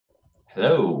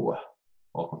Hello,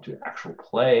 welcome to Actual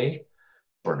Play,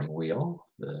 Burning Wheel,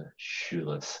 the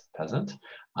Shoeless Peasant.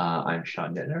 I'm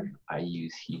Sean Dittner. I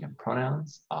use he, him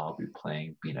pronouns. I'll be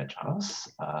playing Bina Janos,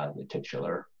 the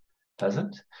titular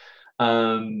peasant.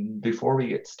 Before we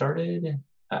get started,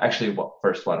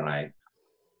 first, why don't I?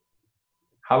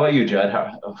 How about you, Judd?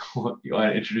 You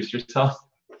want to introduce yourself?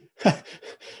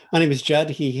 My name is Judd,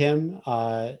 he, him.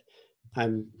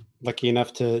 I'm lucky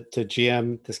enough to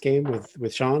GM this game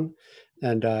with Sean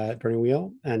and Burning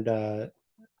Wheel. And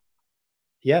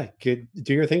yeah, good.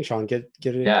 Do your thing, Sean. Get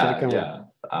it Yeah, going. yeah.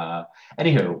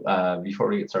 Anywho, before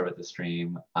we get started with the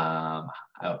stream, howdy,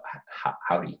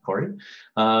 Corey.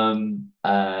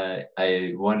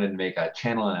 I wanted to make a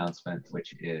channel announcement,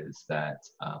 which is that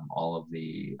all of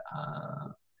the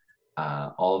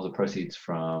proceeds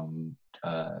from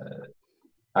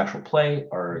actual play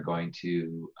are going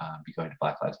to be going to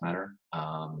Black Lives Matter,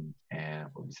 and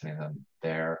we'll be sending them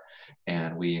there.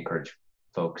 And we encourage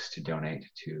folks to donate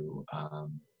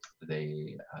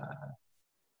the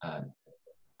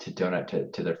to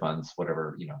donate to their funds,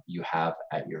 whatever you have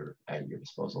at your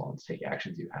disposal, and take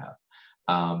actions you have.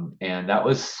 And that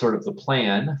was sort of the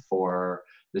plan for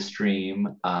the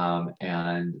stream.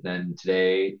 And then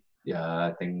today,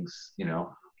 things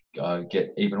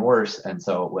get even worse, and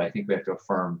so I think we have to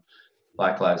affirm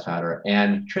Black Lives Matter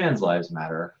and Trans Lives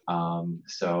Matter.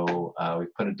 So we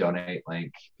put a donate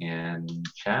link in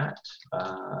chat,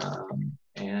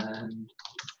 and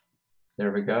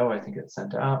there we go. I think it's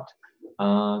sent out.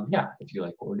 Yeah, if you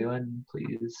like what we're doing,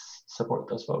 please support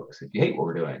those folks. If you hate what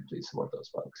we're doing, please support those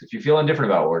folks. If you feel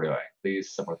indifferent about what we're doing,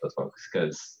 please support those folks,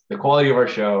 because the quality of our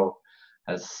show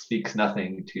speaks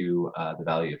nothing to the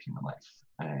value of human life,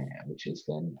 which has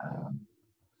been,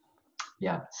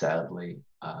 sadly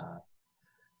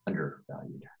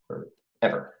undervalued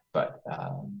forever. But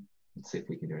let's see if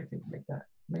we can do anything to make that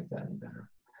any better.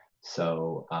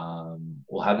 So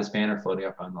we'll have this banner floating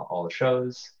up on all the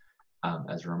shows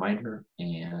as a reminder,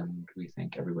 and we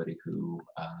thank everybody who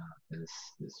is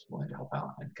willing to help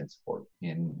out and can support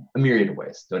in a myriad of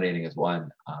ways. Donating is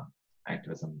one,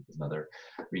 activism is another,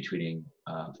 retweeting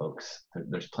folks.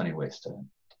 There's plenty of ways to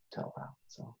help out.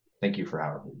 So thank you for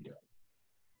however you do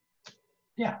it.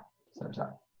 Yeah, so there's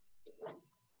that.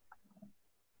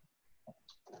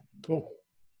 Cool.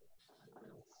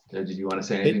 Did you want to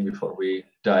say anything before we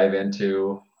dive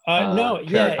into No,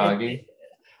 Karakagi?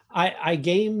 I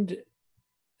gamed.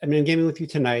 I mean, I'm gaming with you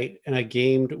tonight, and I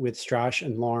gamed with Strash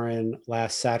and Lauren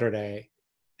last Saturday,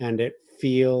 and it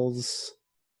feels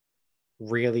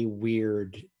really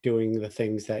weird doing the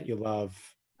things that you love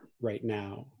right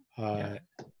now.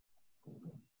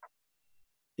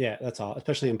 Yeah, that's all,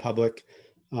 especially in public.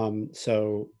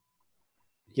 So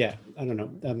yeah, I don't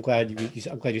know. I'm glad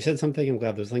you said something. I'm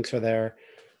glad those links are there.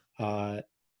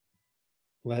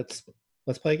 Let's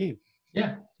play a game.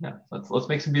 Yeah. Let's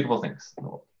make some beautiful things.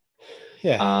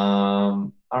 Yeah.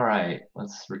 All right.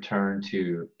 Let's return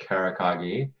to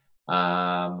Karakagi,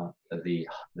 the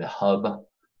hub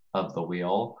of the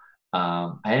wheel.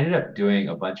 I ended up doing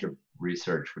a bunch of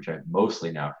research, which I've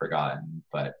mostly now forgotten.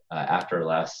 But after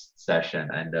last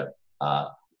session, I ended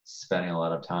up spending a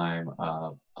lot of time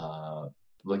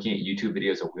looking at YouTube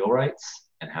videos of wheelwrights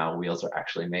and how wheels are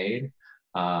actually made.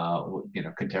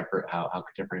 Contemporary how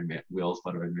contemporary wheels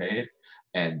would have been made,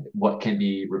 and what can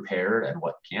be repaired and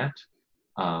what can't.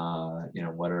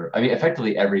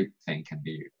 Effectively everything can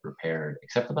be repaired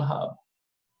except for the hub.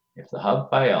 If the hub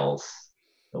fails,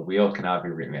 the wheel cannot be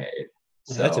remade.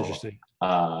 So that's interesting.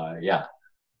 Yeah,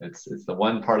 it's the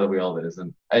one part of the wheel that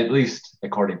isn't, at least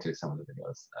according to some of the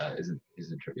videos,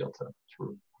 isn't trivial to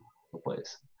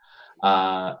replace.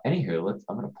 Anywho,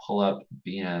 I'm gonna pull up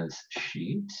Bina's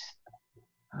sheet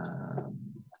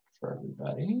for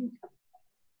everybody,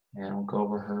 and we'll go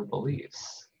over her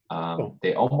beliefs. Cool.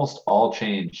 They almost all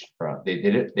changed they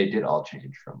did all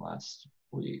change from last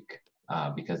week,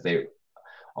 because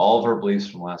all of her beliefs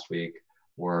from last week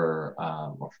or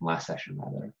from last session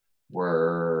rather,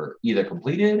 were either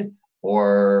completed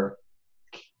or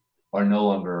are no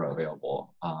longer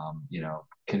available.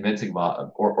 Convincing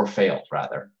boss or failed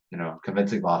rather.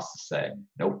 Convincing boss to say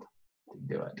nope, didn't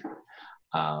do it.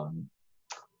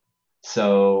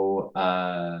 So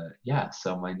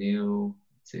my new,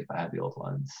 let's see if I have the old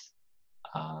ones.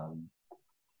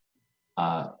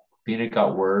 Bina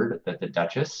got word that the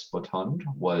Duchess Botond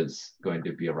was going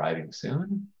to be arriving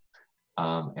soon,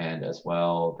 and as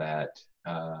well that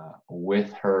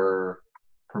with her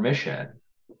permission,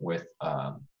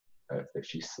 if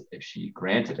she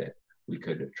granted it, we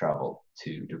could travel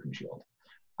to Duke and Shield.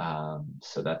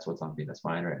 So that's what's on Bina's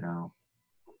mind right now.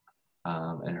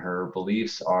 And her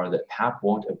beliefs are that Pap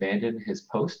won't abandon his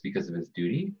post because of his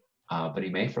duty, but he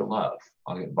may for love.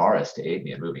 I'll get Varus to aid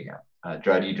me in moving him.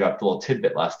 Dred, you dropped a little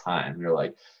tidbit last time. You're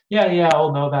like, yeah,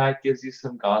 I'll know that. Gives you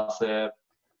some gossip.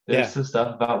 There's Yeah. some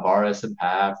stuff about Varus and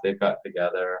Pap. They've got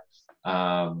together.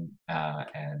 And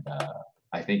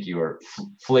I think you were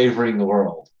flavoring the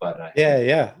world, but I Yeah, think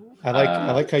yeah. I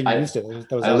uh, like how you I used it.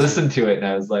 That was I awesome. listened to it and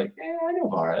I was like, I know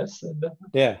Varus. And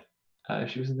Yeah.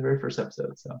 she was in the very first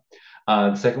episode. So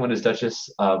the second one is Duchess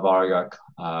Varga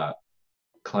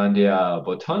Clandia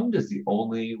Botund is the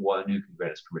only one who can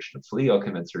grant us permission to flee. I'll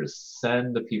convince her to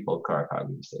send the people of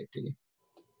Karakagi to safety.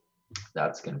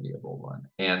 That's going to be a bold one.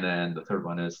 And then the third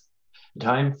one is the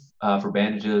time for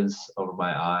bandages over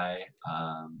my eye.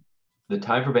 The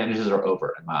time for bandages are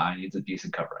over, and my eye needs a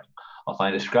decent covering. I'll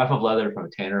find a scrap of leather from a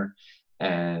tanner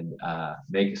and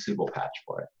make a suitable patch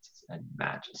for it, and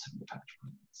match a suitable patch for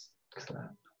it.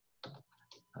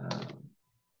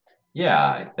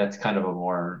 Yeah, that's kind of a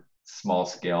more small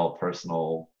scale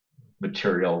personal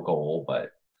material goal,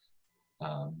 but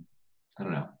I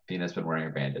don't know. Dina's been wearing a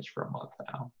bandage for a month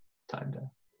now. Time to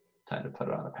time to put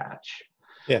it on a patch.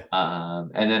 Yeah.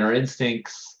 And then her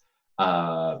instincts.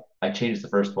 I changed the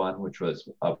first one, which was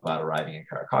about arriving in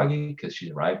Karakagi because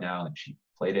she's arrived now and she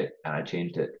played it, and I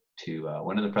changed it to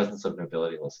when in the presence of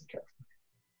nobility, listen carefully.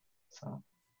 So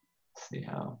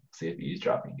see if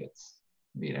eavesdropping gets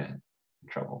Dina in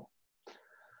trouble.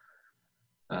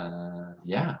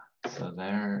 Yeah, so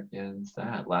there is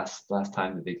that. Last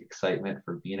time the big excitement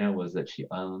for Bina was that she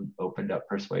opened up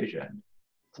persuasion.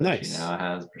 So she Nice. now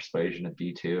has persuasion at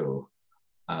B2.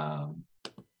 Um,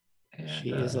 and She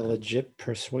is a legit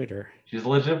persuader. she's a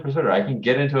legit persuader. I can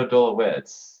get into a duel of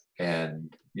wits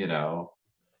and,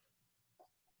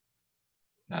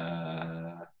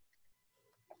 uh,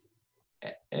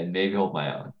 and maybe hold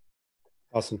my own.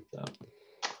 Awesome. So,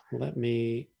 Let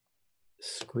me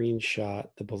screenshot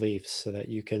the beliefs so that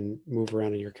you can move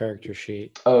around in your character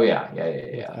sheet oh yeah.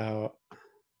 without.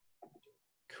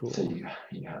 Cool. So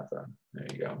you have them. There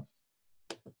you go.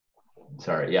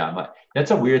 Sorry, yeah,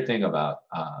 that's a weird thing about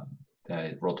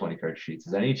the Roll20 card sheets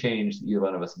is any change that either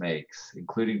one of us makes,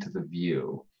 including to the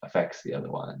view, affects the other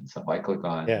one. So if I click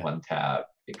on Yeah. one tab,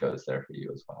 it goes there for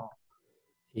you as well.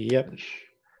 Yep. Which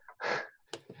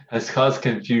has caused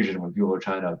confusion when people are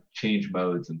trying to change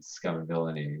modes in Scum and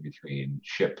Villainy between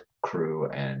ship, crew,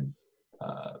 and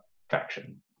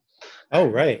faction. Oh,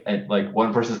 right. And like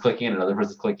one person's clicking and another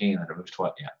person's clicking, and then it moves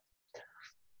twice. Yeah,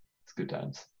 it's good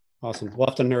times. Awesome. We'll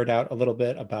have to nerd out a little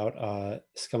bit about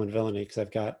Scum and Villainy because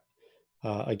I've got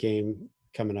a game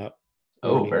coming up.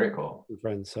 Oh, very cool.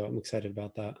 Friends, so I'm excited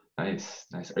about that. Nice.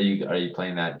 Are you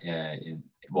playing that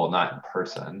well, not in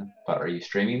person, but are you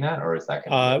streaming that, or is that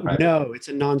going to be a private? No, it's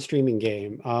a non-streaming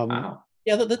game. Wow.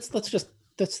 Yeah, let's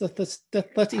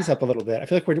ease up a little bit. I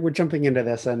feel like we're jumping into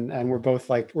this and we're both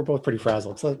pretty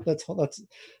frazzled. So let's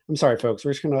I'm sorry, folks.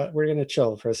 We're gonna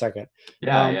chill for a second.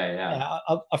 Yeah.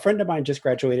 A friend of mine just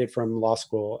graduated from law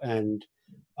school, and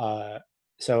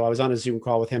so I was on a Zoom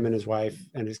call with him and his wife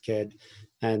and his kid,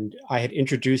 and I had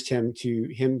introduced him to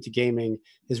gaming.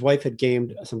 His wife had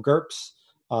gamed some GURPS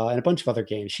and a bunch of other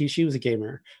games. She was a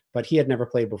gamer, but he had never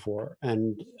played before,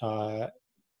 and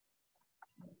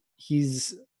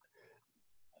he's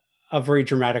a very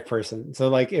dramatic person. So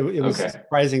like it was Okay.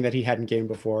 surprising that he hadn't gamed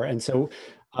before. And so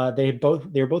they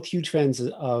were both huge fans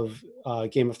of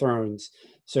Game of Thrones.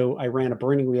 So I ran a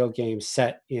Burning Wheel game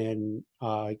set in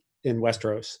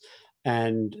Westeros,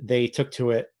 and they took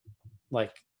to it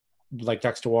like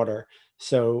ducks to water.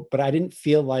 So, but I didn't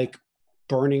feel like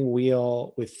Burning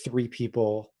Wheel with 3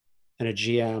 people and a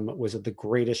GM was the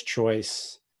greatest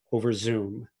choice over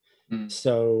Zoom. Mm.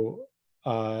 So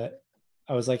I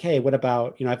was like, hey, what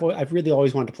about, I've really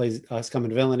always wanted to play Scum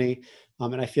and Villainy.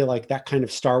 And I feel like that kind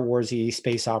of Star Warsy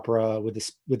space opera with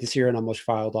the Syrian almost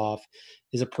filed off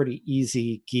is a pretty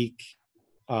easy geek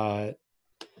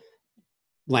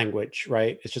language,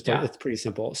 right? It's just Yeah. it's pretty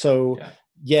simple. So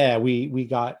Yeah. we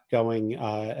got going,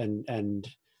 and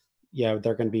yeah,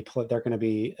 they're going to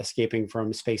be escaping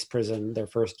from space prison, their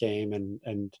first game,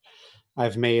 and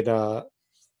I've made a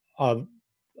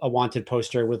wanted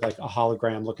poster with like a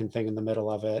hologram looking thing in the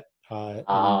middle of it.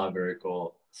 And Very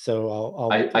cool. so I'll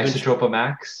eventually. Isotropa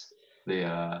Max,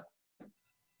 the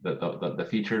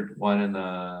featured one in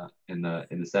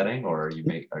the setting, or you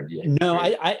No,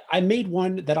 create? I made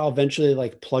one that I'll eventually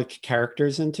like plug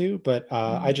characters into, but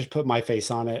I Mm. just put my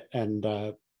face on it and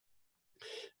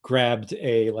grabbed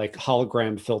a like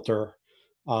hologram filter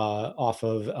off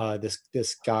of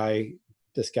this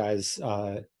guy's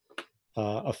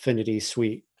Affinity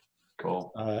suite.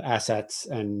 Cool. assets,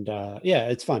 and yeah,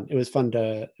 it's fun. It was fun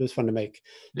to make.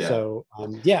 Yeah, So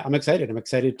yeah, I'm excited. I'm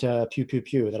excited to pew pew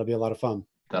pew. That'll be a lot of fun.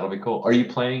 that'll be cool. Are you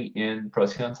playing in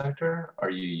Procyon Sector? Are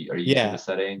you using the Yeah,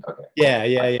 setting? Okay, yeah, cool.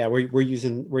 yeah, yeah. We're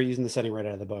using the setting right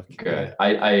out of the book. Good.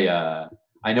 Yeah,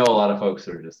 I know a lot of folks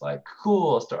are just like,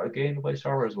 cool, I'll start a game to play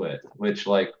Star Wars with, which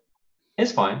like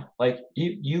is fine. Like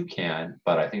you can,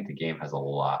 but I think the game has a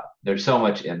lot. There's so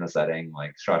much in the setting.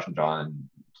 Like Strash and John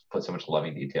put so much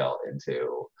loving detail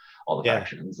into all the yeah,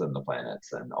 factions and the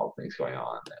planets and all the things going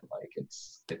on that like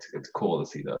it's cool to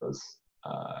see those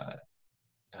uh,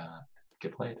 uh,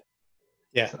 get played.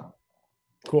 yeah. So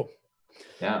Cool.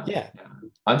 yeah, Yeah, yeah.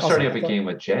 I'm starting awesome. up I a thought game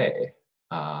with Jay.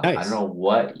 I don't nice. know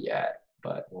what yet,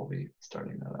 but we'll be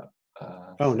starting that up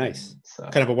Oh, nice. soon. So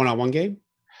Kind of a one-on-one game.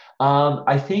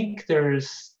 I think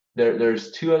there's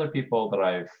two other people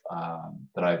that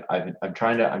I'm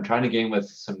trying to game with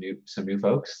some new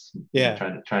folks, Yeah.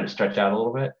 trying to stretch out a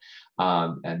little bit,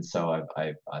 and so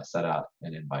I've set out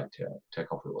an invite to a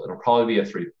couple people. It'll probably be a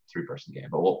three person game,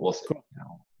 but we'll see. Cool. You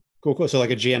know, Cool. Cool. So like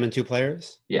a GM and two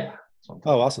players. yeah, that's what I'm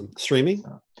Oh, thinking. awesome. Streaming.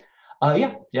 So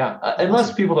yeah, yeah. Oh, Unless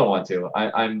awesome. people don't want to,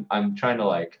 I'm trying to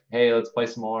like, hey, let's play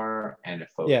some more, and if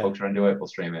Yeah. folks are into it, we'll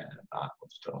stream it, and if not, we'll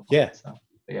just do it on fine. Yeah. So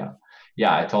but yeah,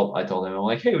 yeah. I told him I'm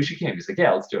like, hey, we should game. He's like,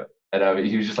 yeah, let's do it. And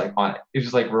he was just like on it. He was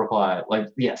just like reply like,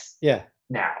 yes, Yeah.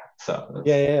 now. So Yeah. that's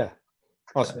Yeah. Yeah.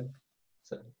 Awesome. exciting.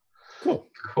 So Cool.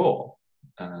 cool.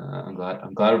 I'm glad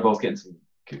we're both getting some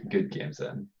good games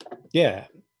in. Yeah.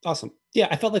 Awesome. Yeah.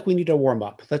 I felt like we need to warm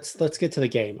up. Let's get to the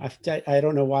game. I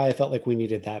don't know why I felt like we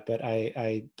needed that, but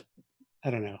I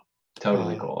don't know.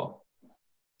 Totally Uh, cool.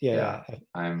 yeah. Yeah,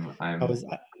 I'm I I'm was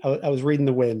I was reading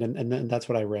the wind, and then that's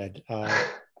what I read.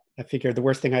 I figured the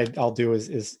worst thing I'll do is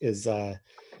is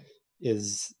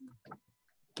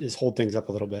hold things up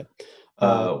a little bit.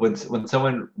 Uh, when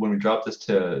we drop this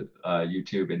to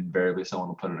YouTube, invariably someone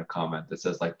will put in a comment that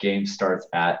says like game starts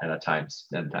at and a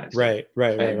timestamp. right,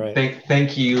 right, right, And right.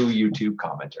 thank you YouTube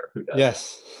commenter who does that.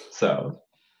 Yes, So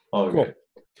all cool. good.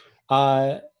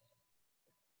 Uh,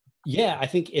 yeah, I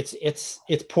think it's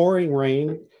pouring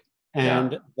rain, Yeah.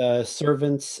 and the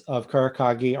servants of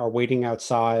Karakagi are waiting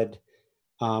outside,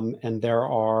 and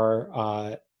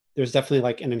there's definitely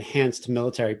like an enhanced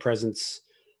military presence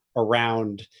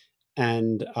around,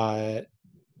 and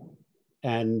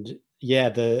and yeah,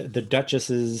 the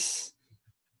Duchess's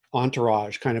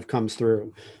entourage kind of comes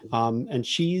through, and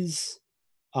she's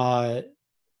uh,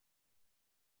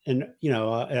 an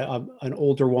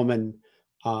older woman,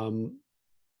 um,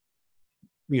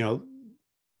 you know,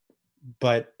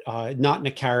 but not in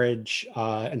a carriage,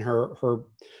 and her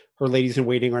ladies in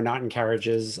waiting are not in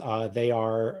carriages. They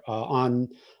are on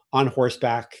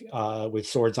horseback, with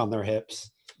swords on their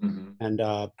hips, Hmm. and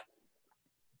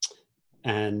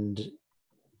and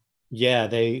yeah,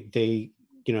 they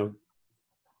you know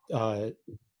uh,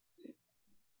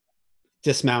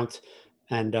 dismount,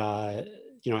 and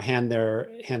hand their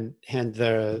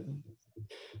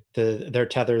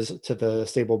tethers to the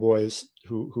stable boys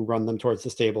who run them towards the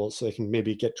stables so they can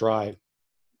maybe get dry.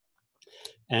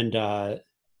 And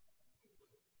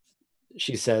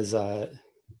she says, I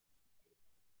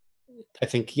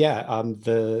think, yeah,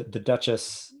 the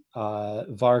Duchess,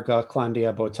 Varga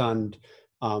Clandia Botund,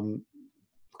 um,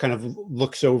 kind of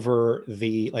looks over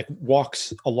like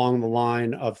walks along the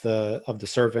line of the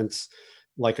servants,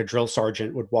 like a drill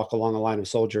sergeant would walk along a line of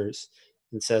soldiers,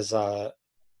 and says,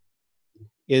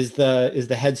 is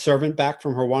the head servant back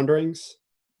from her wanderings?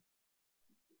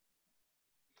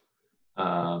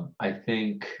 Um, I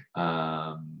think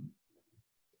um,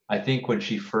 I think when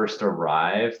she first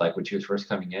arrived, like when she was first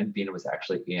coming in, Bina was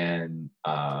actually in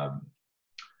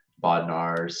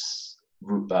Bodnar's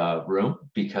room Yeah,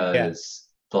 because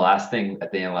the last thing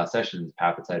at the end of last session,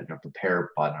 Pap decided to prepare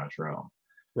Bodnar's room.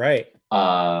 right,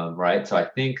 Right. So I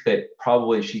think that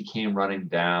probably she came running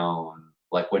down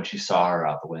like when she saw her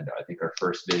out the window. I think her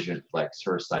first vision, like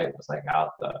her sight was like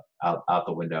out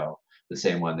the window, the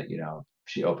same one that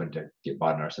she opened to get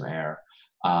Bodnar some air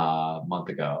a month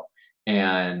ago.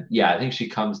 And yeah, I think she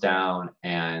comes down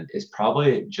and is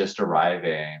probably just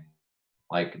arriving,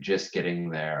 like just getting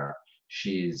there.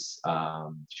 She's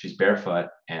barefoot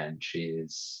and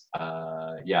she's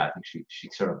yeah, I think she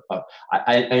sort of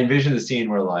I envision the scene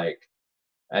where like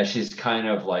as she's kind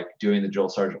of like doing the Joel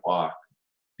Sargent walk,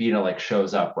 Bina like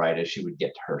shows up right as she would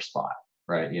get to her spot,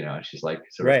 right? And she's like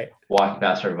sort of right. walking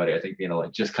past everybody. I think Bina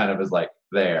like just kind of is like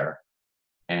there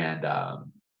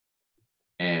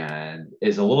and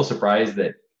is a little surprised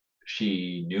that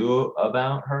she knew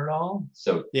about her at all.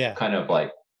 So Yeah, kind of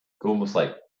like almost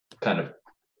like kind of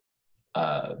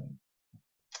uh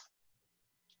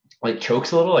like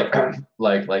chokes a little,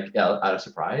 like like yeah, out of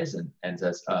surprise, and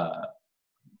says,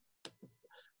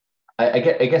 I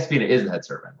guess Vina is the head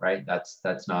servant, right? That's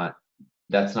not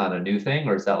a new thing,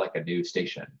 or is that like a new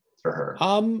station for her?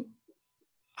 Um,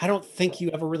 I don't think you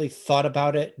ever really thought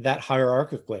about it that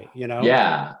hierarchically, you know?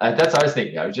 Yeah, that's what I was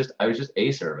thinking. I was just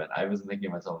a servant. I wasn't thinking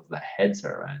of myself as the head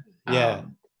servant. Yeah.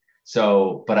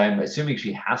 So, but I'm assuming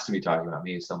she has to be talking about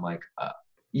me. So I'm like,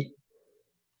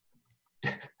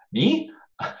 me?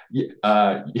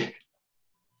 Yeah,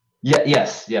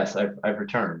 yes, I've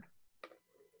returned.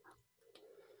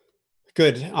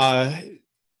 Good.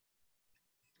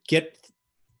 Get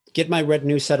get my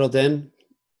retinue settled in,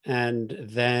 and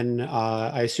then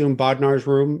I assume Bodnar's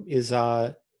room is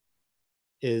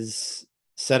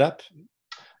set up.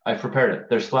 I've prepared it.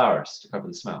 There's flowers to cover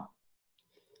the smell.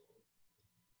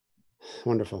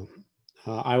 Wonderful.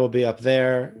 I will be up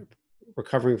there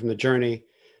recovering from the journey.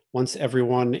 Once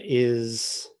everyone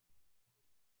is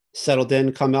settled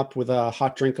in, come up with a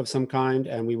hot drink of some kind,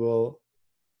 and we will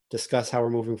discuss how we're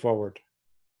moving forward.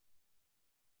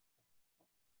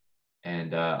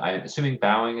 And I'm assuming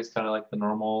bowing is kind of like the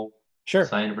normal Sure.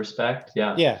 sign of respect.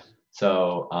 Yeah. Yeah.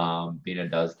 So Bina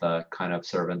does the kind of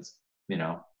servants,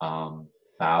 bow Oh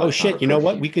to kind of shit! You know approach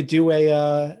what? you.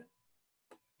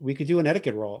 We could do an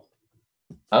etiquette roll.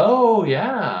 Oh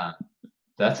yeah,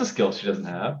 that's a skill she doesn't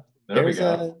have. There we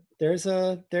go. There's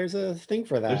a thing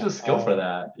for There's that. a skill for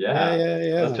that. Yeah, Yeah. yeah,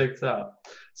 So let's yeah. check this out.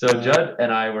 So Judd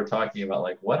and I were talking about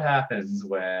like what happens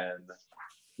when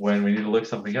we need to look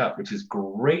something up, which is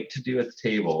great to do at the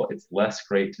table. It's less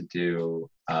great to do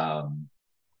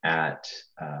at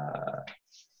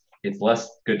it's less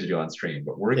good to do on stream,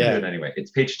 but we're gonna do Yeah. it anyway. It's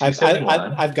page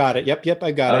 271. I've got it. Yep,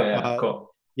 I got Oh it. yeah,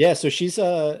 cool. Yeah, so she's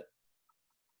a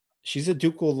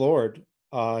ducal lord.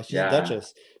 She's a Yeah.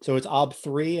 duchess. So it's ob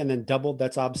 3 and then doubled,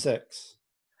 that's ob 6.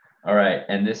 All right.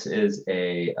 And this is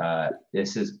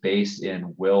based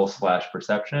in will slash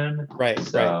perception. Right, right.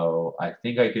 So I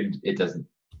think I could it doesn't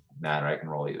matter. I can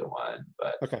roll either one,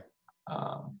 but Okay.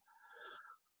 um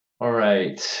all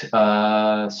right.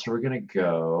 So we're gonna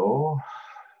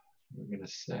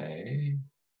say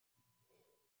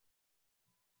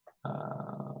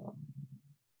um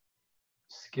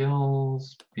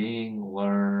skills being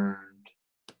learned.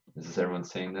 Is everyone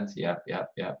saying this? Yep.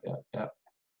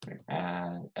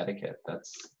 And etiquette.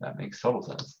 That makes total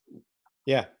sense.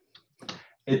 Yeah.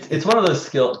 It's one of those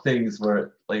skill things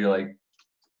where like you're like,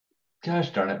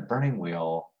 gosh darn it, burning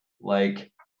wheel.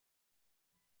 Like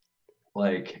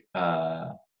like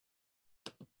um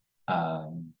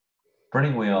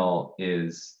burning wheel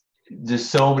is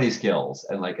just so many skills,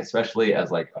 and like especially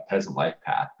as like a peasant life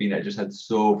path, being I just had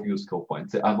so few skill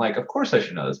points. I'm like, of course I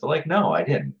should know this, but like no, I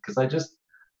didn't, because I just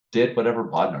did whatever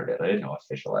Bodnar did. I didn't know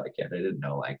official etiquette. I didn't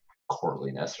know like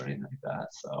courtliness or anything like that.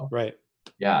 So Right.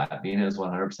 yeah, Bina is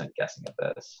 100% guessing at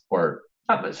this, or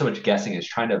not so much guessing as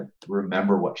trying to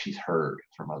remember what she's heard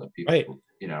from other people. Right.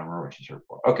 Remember what she's heard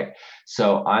before. Okay,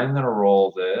 so I'm gonna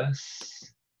roll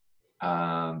this,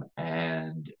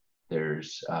 and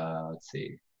there's let's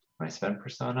see, my spend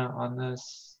persona on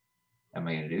this. Am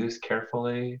I gonna do this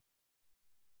carefully?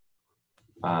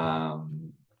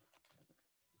 Um,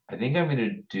 I think I'm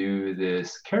gonna do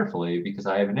this carefully because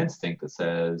I have an instinct that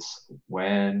says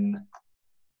when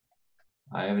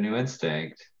I have a new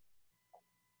instinct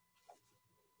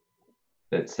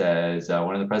that says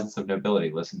when in the presence of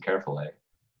nobility, listen carefully.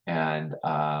 And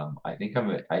I think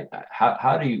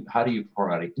how do you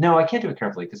perform out? No, I can't do it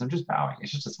carefully because I'm just bowing.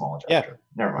 It's just a small Yeah. gesture.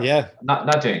 Never mind. Yeah.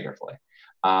 Not doing it carefully.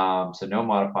 So no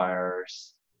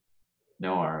modifiers,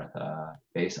 no Artha.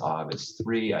 Base ob is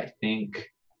 3. I think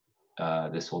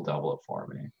this will double it for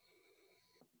me.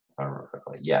 If I remember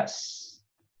correctly. Yes.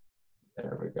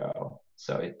 There we go.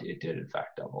 So it did in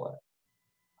fact double it.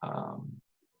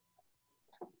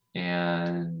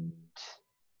 And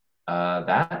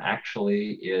that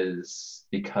actually is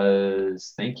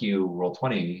because, thank you,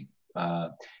 Roll20.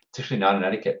 It's actually not an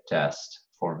etiquette test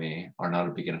for me, or not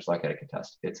a beginner's luck etiquette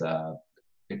test. It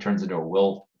turns into a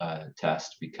will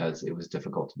test because it was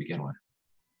difficult to begin with.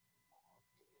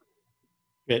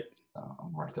 Great.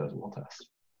 I'll mark that as a will test.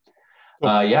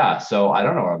 Cool. Yeah, so I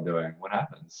don't know what I'm doing. What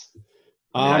happens?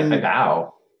 I mean, I Um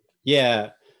bow.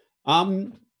 yeah.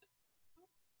 Um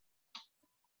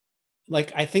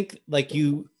like I think like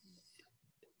you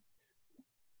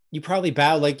probably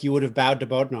bow like you would have bowed to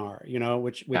Bodnar, you know,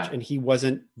 which Yeah. and he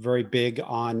wasn't very big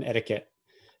on etiquette.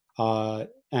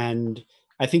 And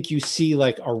I think you see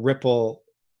like a ripple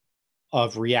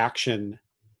of reaction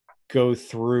go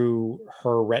through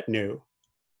her retinue.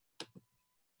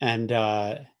 And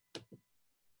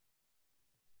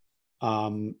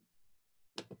um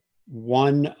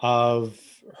one of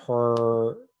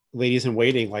her ladies in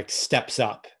waiting like steps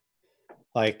up,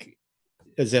 like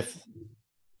as if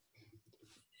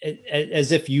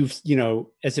as if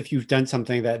you've done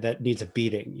something that needs a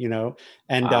beating,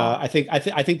 and Wow. I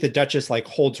think the Duchess like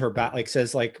holds her back, like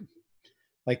says like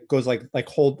goes like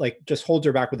hold like just holds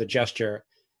her back with a gesture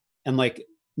and like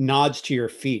nods to your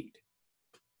feet,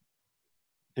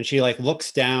 and she like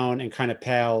looks down and kind of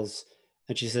pales,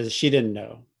 and she says she didn't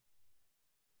know.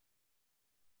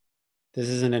 This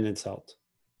isn't an insult.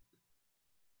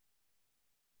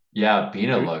 Yeah,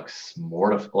 Bina looks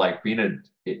mortified. Like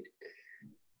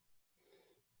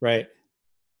Right.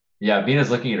 yeah, Bina's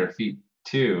looking at her feet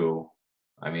too.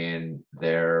 I mean,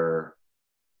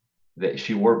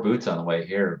 she wore boots on the way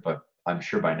here, but I'm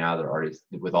sure by now they're already,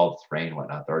 with all this rain and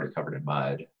whatnot, they're already covered in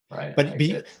mud, right? But Like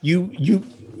it's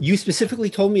you specifically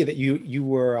told me that you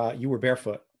were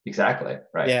barefoot. exactly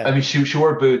right. I Yeah. mean, she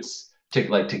wore boots to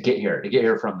get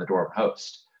here from the Dwarven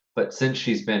host. But since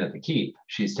she's been at the keep,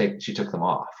 she took them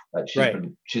off. Right.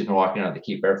 She's been walking around the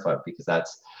keep barefoot because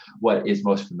that's what is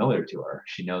most familiar to her.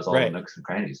 She knows all the Right. nooks and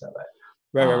crannies of it.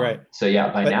 Right. So yeah,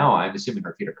 by But now I'm assuming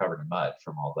her feet are covered in mud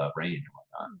from all the rain and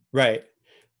whatnot. right.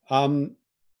 Um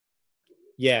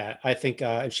yeah, I think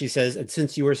she says, and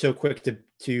since you were so quick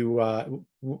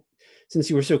since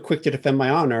you were so quick to defend my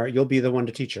honor, you'll be the one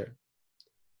to teach her.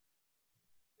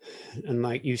 And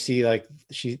like you see like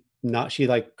she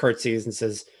like curtsies and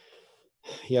says,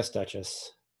 "Yes,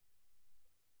 Duchess.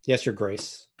 Yes, your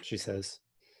grace," she says.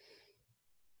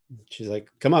 She's like,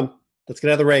 "Come on, let's get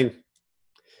out of the rain."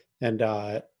 And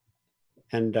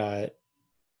and uh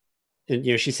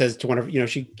and she says to one of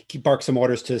she barks some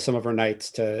orders to some of her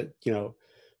knights to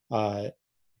uh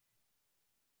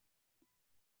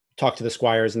talk to the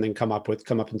squires and then come up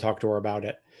and talk to her about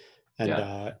it.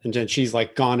 Yeah. And then she's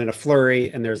like gone in a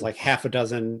flurry, and there's like half a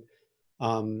dozen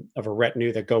of a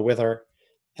retinue that go with her,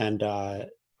 and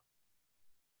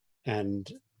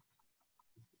and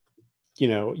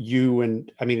you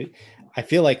and I mean, I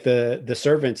feel like the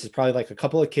servants is probably like a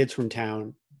couple of kids from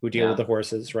town who deal with Yeah. the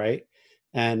horses, right?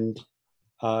 And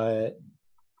uh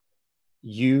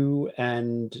you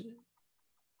and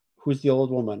who's the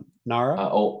old woman? Nara?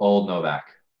 Old Novak.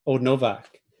 Oh,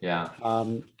 Novak. Yeah.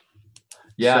 Um,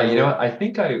 Yeah, you know so what? I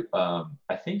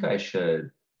think I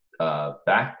should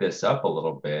back this up a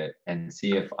little bit and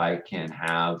see if I can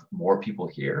have more people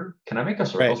here. Can I make a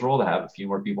circles right, roll to have a few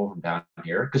more people from down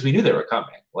here? Because we knew they were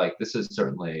coming. Like this is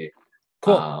certainly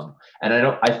cool. and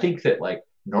I think that like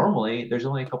normally there's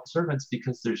only a couple servants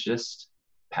because there's just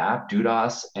Pap,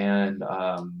 Dudas, and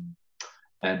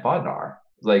Bodnar.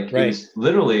 Like it Right. was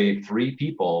literally three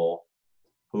people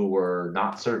who were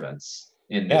not servants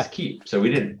in this Yeah. keep. So we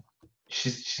didn't.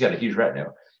 She's got a huge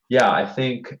retinue. Yeah, I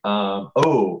think.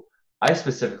 I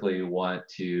specifically want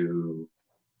to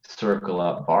circle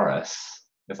up Varus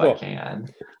if I Cool. can,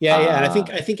 Yeah, and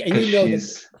and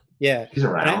because yeah, she's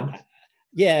and around.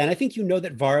 yeah, and I think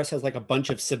that Varus has like a bunch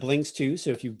of siblings too.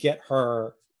 So if you get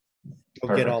her,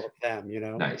 you'll get all Perfect. of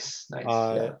them. Nice.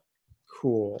 Uh, Yeah.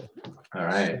 cool. All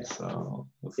right. So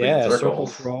let's think in Yeah,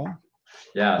 circles circles. roll.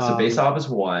 Yeah. So base Um, off is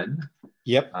one.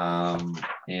 yep.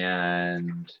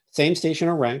 And Same station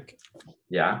or rank.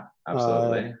 yeah, Uh,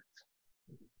 absolutely.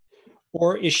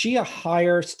 or is she a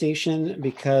higher station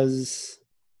because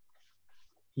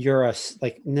you're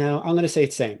like? No, I'm gonna say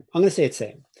it's same. I'm gonna say it's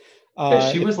same.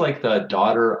 Yeah, she If was like the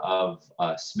daughter of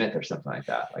Smith or something like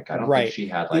that. Like I don't think right, she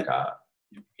had like the, a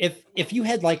if you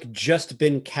had like just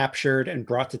been captured and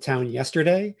brought to town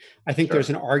yesterday, I think there's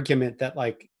sure, an argument that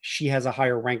like she has a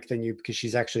higher rank than you because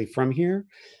she's actually from here.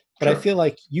 But I sure. feel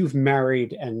like you've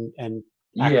married and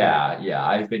acclimated. Yeah.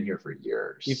 I've been here for You've been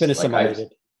years. Like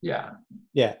assimilated. yeah,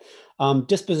 Yeah.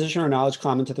 Disposition or knowledge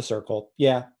common to the circle.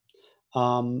 Yeah.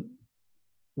 Um,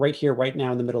 right here, right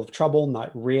now in the middle of trouble,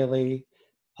 not really.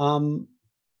 Um,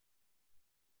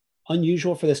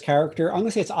 unusual for this character. I'm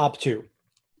gonna say it's op two.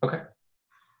 okay,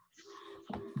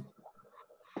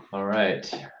 all right.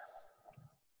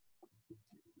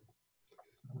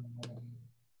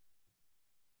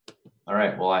 All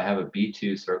right. Well, I have a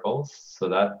B2 circles, so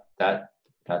that's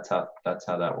how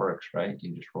that works, right?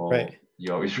 You just Right. roll.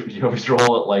 You always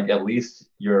roll it like at least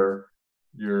your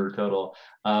total.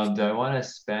 Do I want to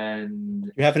spend?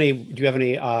 Do you have any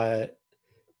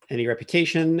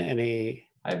reputation? Any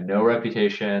I have no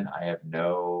reputation. I have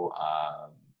no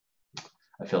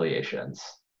affiliations.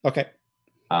 okay.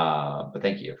 But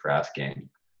thank you for asking.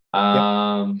 Yep.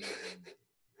 Um,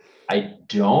 I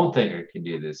don't think I can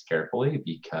do this carefully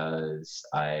because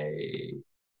I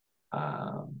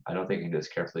don't think I can do this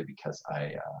carefully because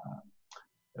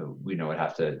we know would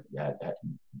have to. Yeah,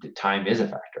 time is a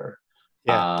factor.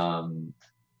 Yeah. Um,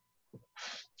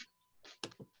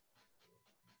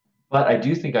 but I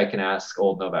do think I can ask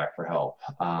old Novak for help,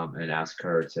 and ask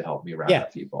her to help me round Yeah.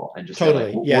 up people and just say like,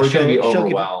 Totally. Yeah. we're going to be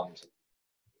overwhelmed.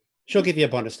 She'll give you a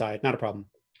bonus die. Not a problem.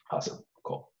 Awesome.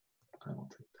 Cool. I will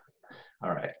take that.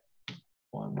 All right.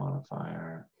 One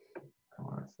modifier. I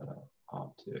want to set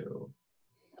up to.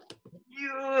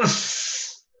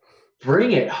 Yes!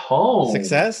 Bring it home.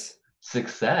 Success.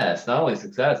 Success. Not only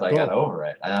success, I got Cool. over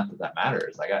it. And not that that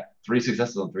matters. I got 3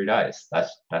 successes on 3 dice.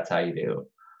 That's how you do.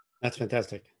 That's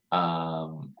fantastic.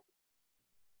 Um,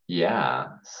 yeah.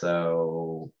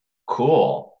 So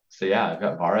cool. So yeah, I've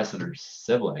got Varus and her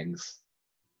siblings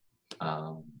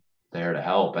um, there to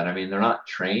help. And I mean, they're not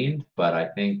trained, but I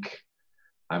think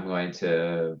I'm going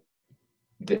to.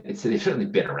 They've certainly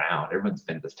been around. Everyone's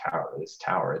been to this tower. This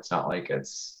tower. It's not like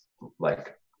it's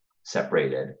like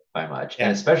separated by much, and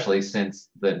Yeah. especially since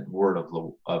the word of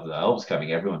the elves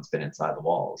coming, everyone's been inside the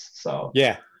walls. So,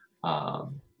 Yeah.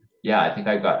 um, yeah, I think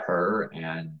I got her,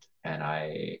 and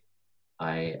I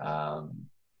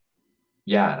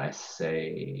yeah, and I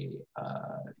say,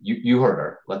 you heard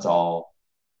her. Let's all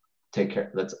take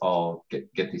care. Let's all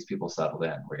get these people settled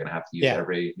in. We're gonna have to use Yeah.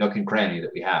 every nook and cranny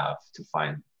that we have to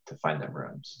find them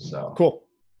rooms. So. Cool.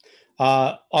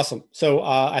 Awesome. So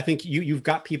I think you've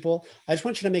got people. I just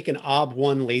want you to make an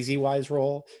ob1 lazy wise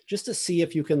roll just to see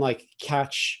if you can like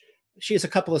catch. She has a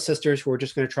couple of sisters who are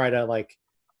just going to try to like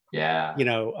Yeah.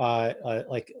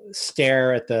 like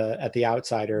stare at the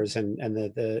outsiders and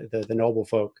the noble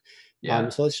folk. Yeah.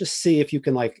 So let's just see if you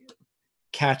can like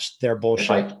catch their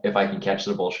bullshit. If I can catch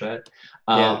the bullshit,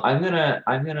 Yeah. I'm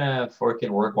gonna fork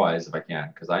in workwise if I can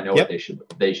because I know what Yep.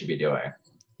 they should be doing.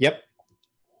 Yep.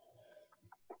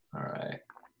 All right.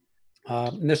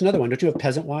 And there's another one. Don't you have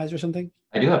peasant wise or something?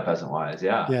 I do have peasant wise.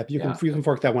 Yeah. Yeah. Yeah. You can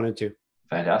fork that one in too.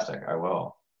 Fantastic. I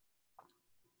will.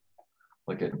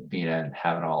 Look at Bina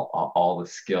having all the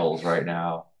skills right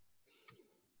now.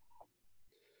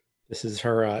 This is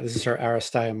her. This is her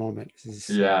Aristia moment. This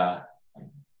is Yeah.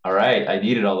 All right. I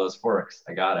needed all those forks.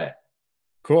 I got it.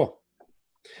 cool.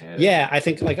 And Yeah, I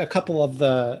think like a couple of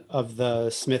the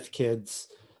Smith kids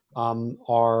are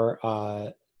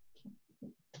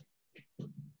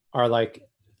like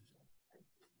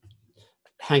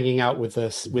hanging out with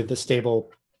the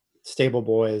stable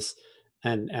boys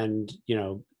and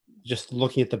just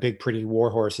looking at the big pretty war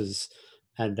horses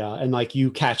and like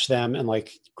you catch them and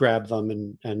like grab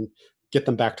them and get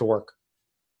them back to work,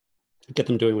 get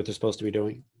them doing what they're supposed to be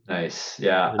doing. nice.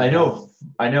 Yeah. And I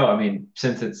know. I mean,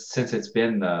 since it's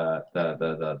been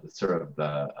the sort of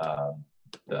the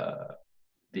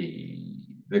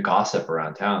the gossip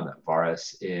around town that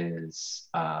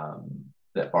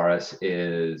Varus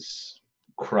is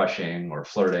crushing or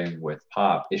flirting with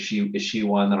Pop. Is she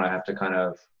one that I have to kind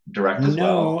of direct as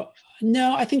well? no,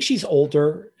 no, I think she's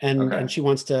older Okay. and she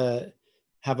wants to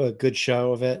have a good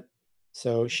show of it.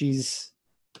 So she's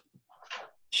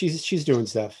doing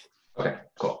stuff. Okay.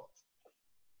 Cool.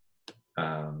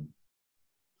 Um,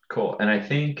 cool. And I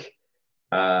think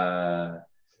uh,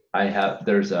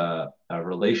 there's a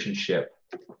relationship.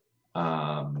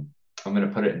 I'm going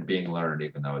to put it in being learned,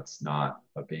 even though it's not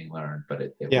a being learned, but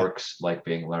it Yeah. works like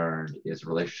being learned is a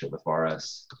relationship with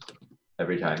Varus.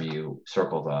 Every time you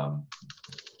circle them,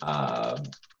 um,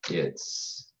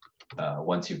 it's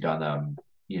once you've done them,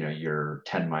 you're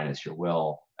 10 minus your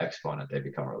will exponent, they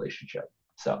become a relationship.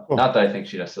 So Cool. not that I think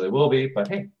she necessarily will be, but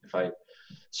hey, if I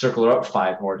circle her up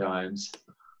 5 more times,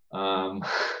 um,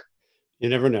 You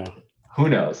never know. who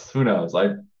knows? Who knows?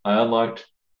 I unlocked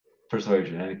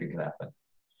persuasion. Anything can happen.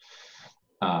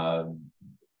 Um,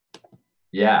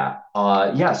 yeah.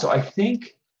 So I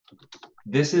think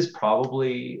this is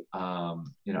probably,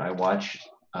 I watched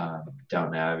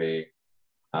Downton Abbey,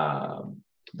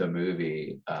 the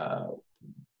movie,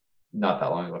 not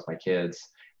that long ago with my kids,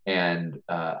 and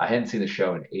I hadn't seen the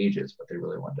show in ages, but they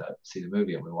really wanted to see the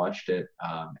movie, and we watched it.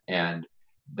 And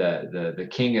the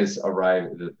king is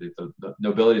arriving, the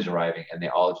nobility is arriving, and they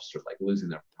all just sort of like losing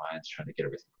their minds trying to get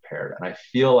everything prepared. And I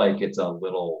feel like it's a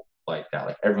little like that.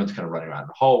 Like everyone's kind of running around in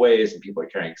the hallways, and people are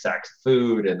carrying sacks of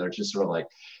food, and there's just sort of like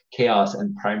chaos.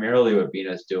 And primarily, what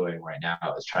Bina's doing right now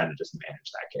is trying to just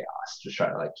manage that chaos, just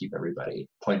trying to like keep everybody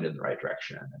pointed in the right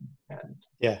direction, and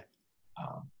Yeah.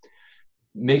 um,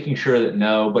 making sure that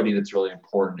nobody that's really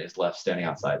important is left standing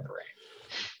outside in the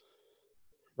rain.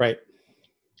 Right.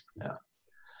 Yeah.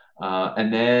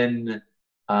 And then,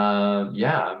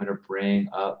 yeah, I'm going to bring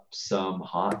up some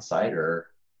hot cider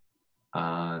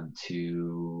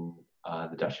to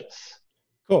the Duchess.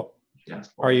 Cool. Yes,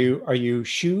 Are you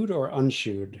shoed or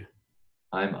unshoed?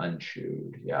 I'm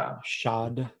unshoed. Yeah.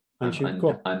 Shod.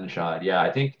 Cool. unshod. Yeah,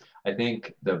 I think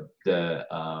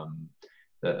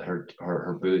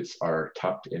her boots are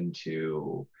tucked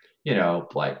into,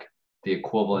 like the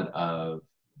equivalent of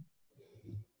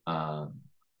um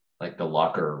like the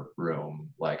locker room.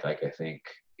 Like I think,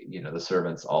 the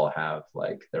servants all have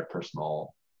like their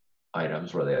personal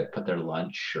items where they like put their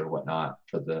lunch or whatnot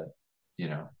for the, you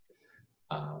know,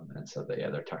 and so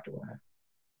they're tucked away.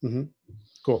 Hmm.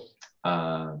 Cool.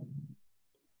 Um,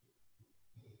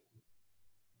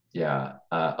 yeah.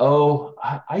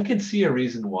 I could see a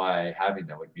reason why having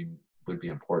them would be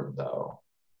important though.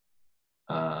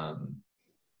 Um,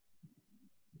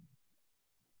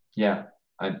 yeah.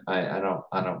 I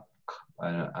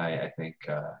think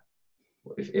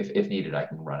if needed, I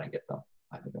can run and get them.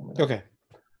 I think I'm gonna. Okay.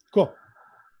 Cool.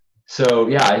 So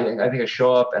yeah, I think I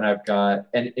show up and I've got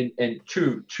and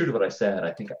true to what I said,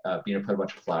 I think Bina put a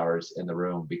bunch of flowers in the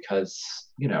room because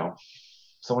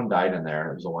someone died in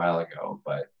there. It was a while ago,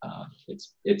 but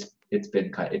it's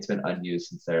been unused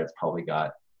since there. It's probably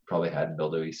had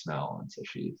mildewy smell, and so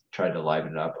she tried to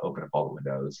liven it up, open up all the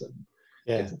windows, and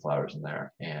get Yeah. some flowers in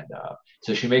there. And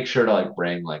so she makes sure to like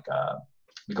bring like a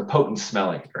potent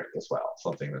smelling drink as well,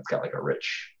 something that's got like a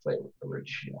rich flavor, flavor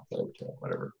to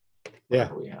it, Yeah.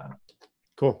 whatever we have.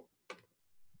 Cool.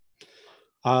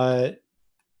 Uh,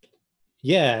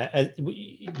 yeah.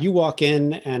 You walk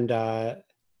in and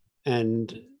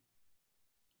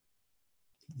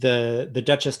the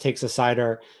Duchess takes a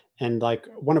cider, and like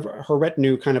one of her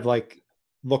retinue kind of like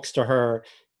looks to her,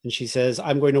 and she says,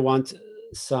 "I'm going to want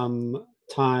some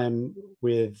time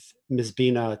with Ms.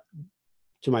 Bina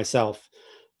to myself.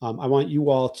 I want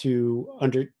you all to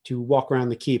walk around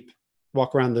the keep,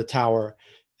 walk around the tower,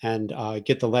 and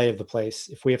get the lay of the place.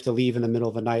 If we have to leave in the middle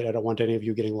of the night, I don't want any of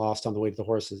you getting lost on the way to the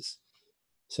horses.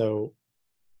 So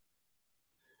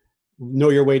know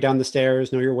your way down the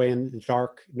stairs, know your way in the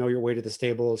dark, know your way to the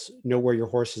stables, know where your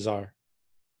horses are.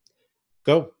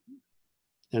 Go."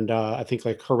 And I think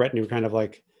like her retinue kind of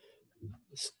like,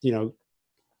 you know,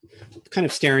 kind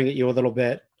of staring at you a little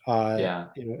bit, Yeah.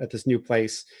 at this new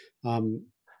place. Um,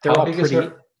 they're How all big is pretty.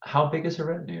 her how big is her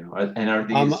retinue? And are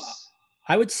Um, these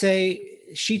I would say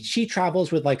she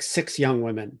travels with like six young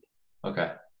women.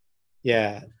 okay?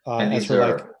 Yeah, And these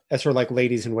are as her like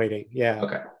ladies in waiting. Yeah.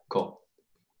 okay, cool.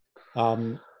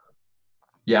 Um,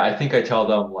 Yeah, I think I tell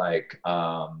them like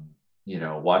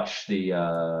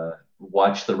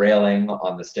watch the railing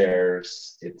on the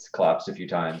stairs. It's collapsed a few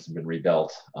times and been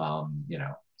rebuilt.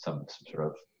 Some sort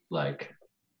of like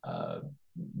uh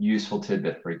useful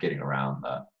tidbit for getting around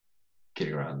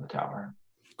the tower.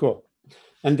 cool.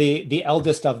 And the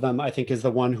eldest of them, I think, is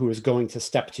the one who is going to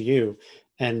step to you,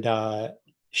 and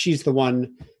she's the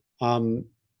one um,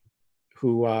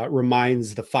 who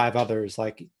reminds the five others,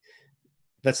 like,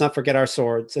 let's not forget our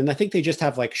swords. And I think they just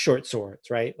have like short swords,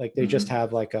 right? Like they just Hmm.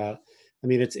 have like I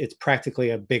mean, it's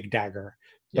practically a big dagger.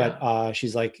 But Yeah,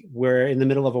 she's like, we're in the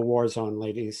middle of a war zone,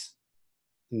 ladies,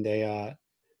 and they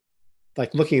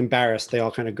like looking embarrassed. They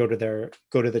all kind of go to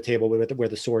the table where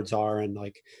the swords are, and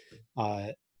like uh,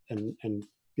 and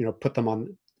put them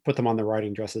on their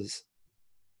riding dresses,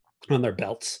 on their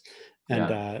belts, and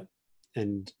yeah.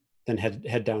 and then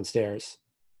head downstairs.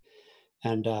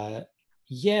 And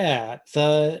yeah,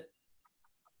 the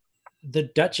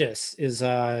Duchess is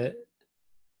I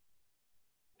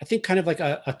think kind of like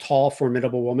a tall,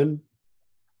 formidable woman.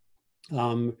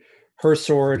 Um, her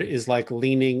sword is like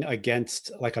leaning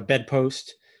against like a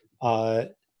bedpost, uh,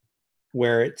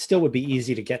 where it still would be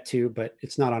easy to get to, but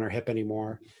it's not on her hip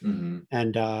anymore. Hmm.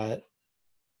 And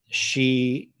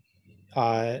she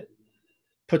uh,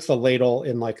 puts the ladle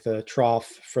in like the trough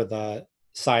for the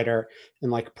cider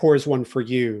and like pours one for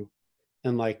you.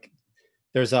 And like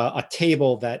there's a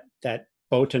table that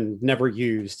Botan never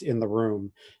used in the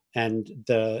room, and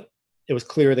it was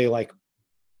clear they like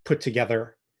put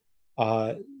together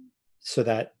uh, so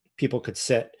that people could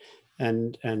sit.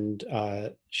 And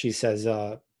she says,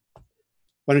 "Why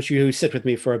don't you sit with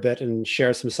me for a bit and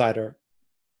share some cider?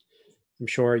 I'm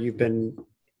sure you've been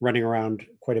running around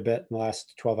quite a bit in the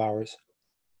last 12 hours."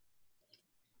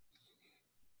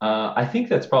 I think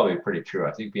that's probably pretty true.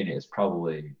 I think Bina is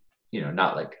probably,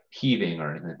 not like heaving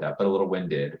or anything like that, but a little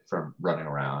winded from running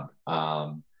around.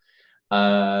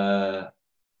 Uh,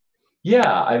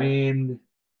 yeah, I mean,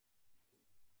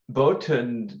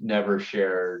 Botan never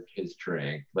shared his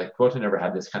drink. Like Botan never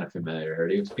had this kind of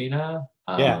familiarity with Bina.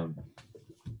 Yeah.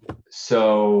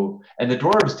 And the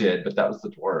dwarves did, but that was the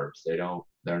dwarves.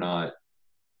 They're not,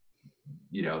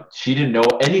 she didn't know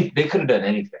any, they could have done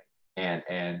anything. And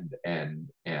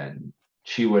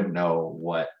she wouldn't know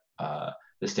what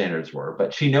the standards were,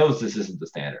 but she knows this isn't the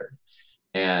standard.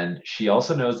 And she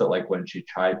also knows that like when she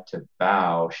tried to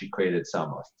bow, she created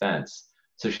some offense.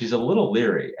 So she's a little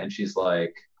leery, and she's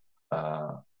like,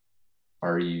 uh,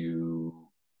 "Are you?"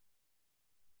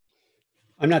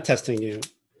 I'm not testing you.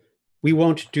 We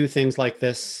won't do things like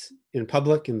this in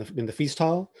public in the feast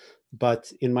hall,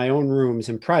 but in my own rooms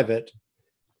in private,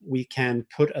 we can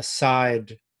put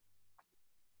aside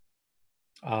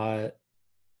uh,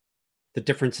 the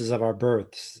differences of our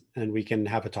births and we can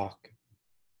have a talk.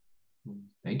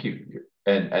 Thank you.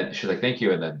 And she's like, thank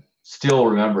you. And then still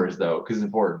remembers though, because it's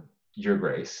important, your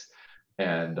grace.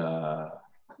 And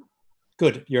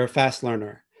Good, you're a fast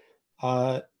learner.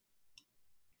 Uh,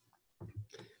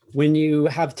 when you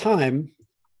have time,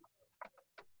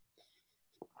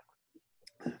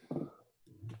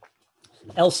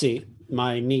 Elsie,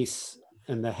 my niece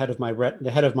and the head of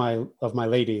my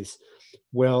ladies,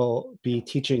 will be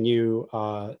teaching you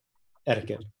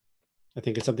etiquette. I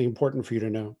think it's something important for you to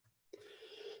know.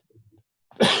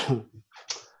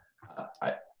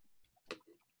 I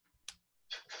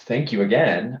thank you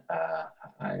again.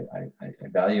 I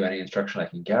value any instruction I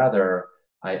can gather.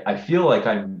 I feel like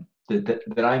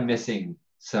that I'm missing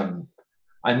some.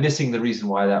 I'm missing the reason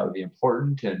why that would be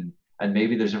important, and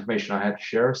maybe there's information I have to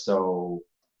share. So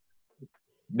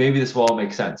maybe this will all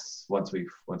make sense once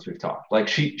we've talked. Like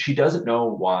she doesn't know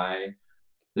why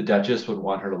the Duchess would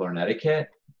want her to learn etiquette,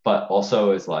 but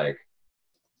also is like,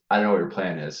 I don't know what your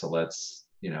plan is, so let's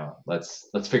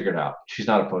figure it out. She's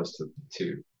not opposed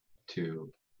to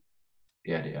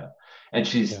the idea,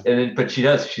 and Yeah. but she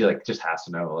like just has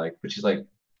to know, like, but she's like,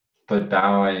 but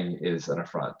bowing is an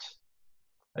affront.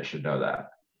 I should know that.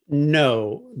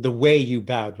 No, the way you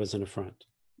bowed was an affront.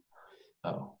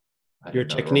 Oh, I Your didn't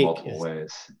know there were technique multiple is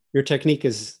ways. your technique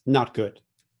is not good.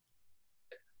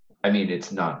 I mean,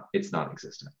 it's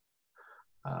non-existent.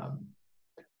 Um,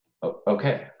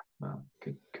 okay, well,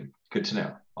 good to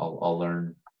know. I'll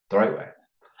learn the right way.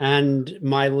 And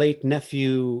my late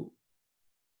nephew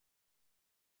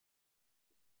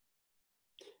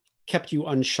kept you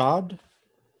unshod.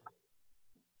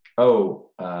 Oh,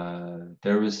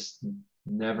 there was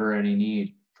never any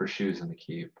need for shoes in the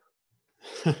keep.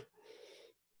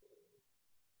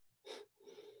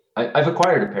 I've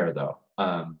acquired a pair though.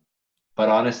 But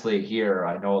honestly, here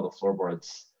I know the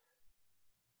floorboards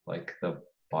like the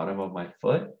bottom of my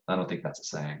foot. I don't think that's a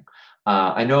saying.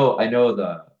 I know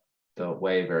the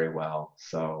way very well.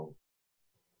 So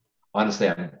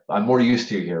honestly, I'm more used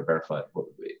to here barefoot.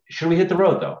 Should we hit the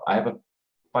road though? I have a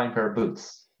fine pair of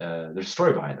boots. There's a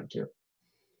story behind them too.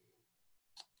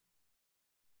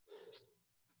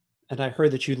 And I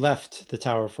heard that you left the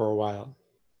tower for a while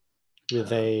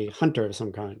with Uh, a hunter of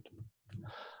some kind.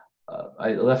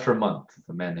 I left for a month with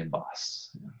a man named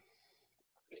Boss.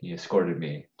 He escorted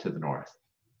me to the north.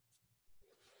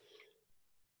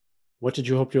 What did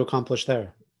you hope to accomplish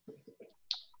there?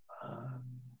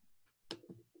 Um,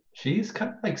 she's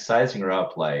kind of like sizing her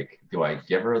up. Like, do I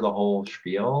give her the whole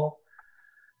spiel?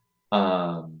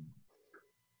 Um,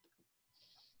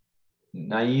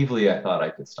 Naively, I thought I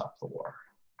could stop the war.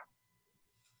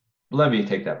 Let me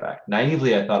take that back.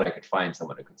 Naively, I thought I could find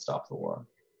someone who could stop the war.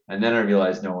 And then I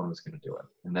realized no one was going to do it.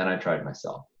 And then I tried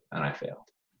myself and I failed.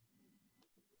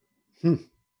 Hmm.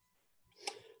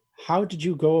 How did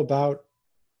you go about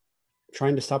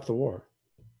trying to stop the war?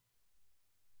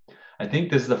 I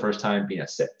think this is the first time Bina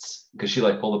sits because she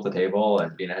like pulled up the table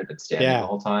and Bina had been standing the Yeah,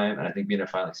 whole time. And I think Bina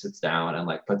finally sits down and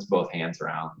like puts both hands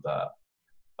around the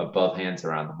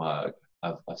mug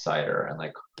of cider and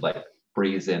like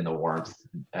breathes in the warmth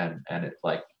and it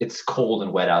like it's cold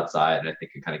and wet outside and I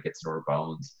think it kind of gets into her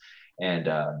bones. And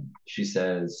she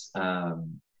says,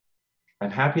 I'm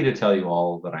happy to tell you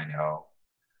all that I know.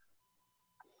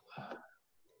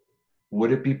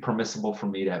 Would it be permissible for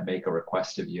me to make a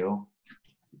request of you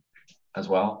as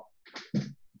well? of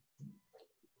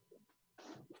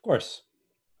course.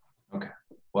 Okay.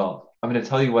 Well, I'm going to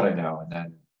tell you what I know, and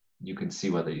then you can see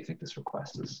whether you think this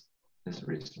request is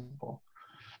reasonable.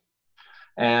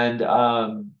 And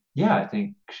yeah, I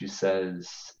think she says,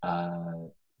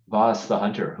 Voss the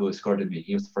hunter who escorted me,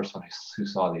 he was the first one who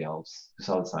saw the elves, who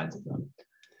saw the signs of them.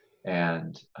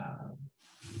 And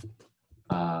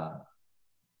uh,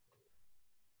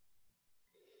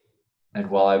 and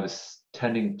while I was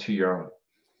tending to your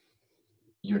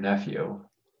nephew,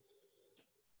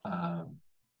 um,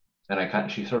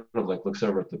 and she sort of like looks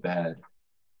over at the bed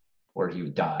where he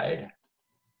died.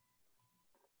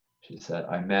 She said,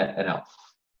 I met an elf.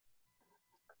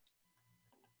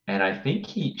 And I think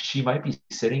she might be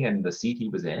sitting in the seat he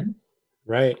was in.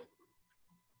 Right.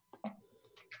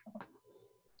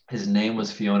 His name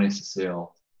was Fiona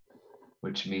Cecile,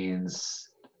 which means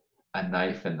A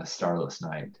knife in the starless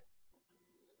night.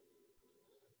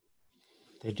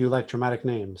 They do like dramatic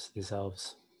names, these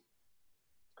elves.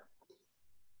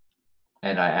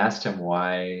 And I asked him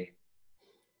why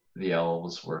the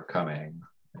elves were coming,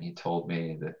 and he told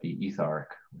me that the Etharch,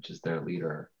 which is their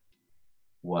leader,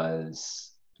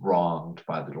 was wronged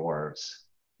by the dwarves,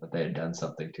 that they had done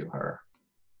something to her,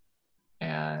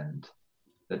 and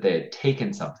that they had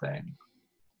taken something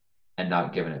and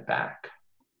not given it back.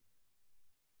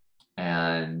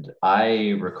 And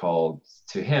I recalled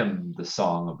to him the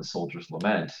song of the Soldier's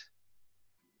Lament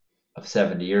of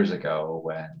 70 years ago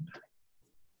when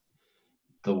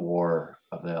the war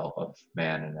of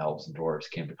man and elves and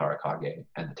dwarves came to Karakage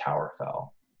and the tower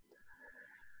fell.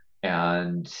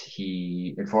 And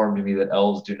he informed me that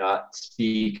elves do not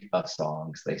speak of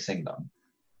songs, they sing them.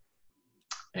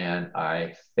 And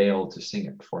I failed to sing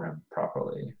it for him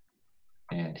properly,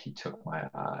 and he took my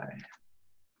eye.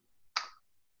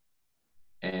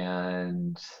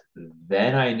 And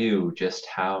then I knew just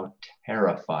how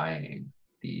terrifying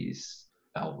these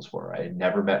elves were. I had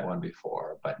never met one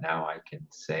before, but now I can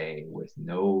say with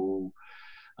no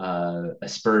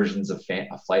aspersions of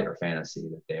flight or fantasy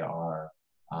that they are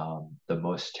the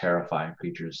most terrifying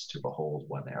creatures to behold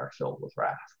when they are filled with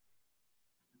wrath.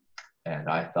 And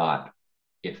I thought,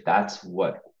 if that's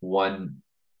what one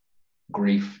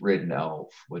grief-ridden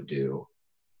elf would do,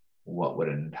 what would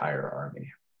an entire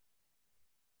army?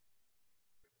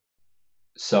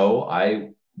 So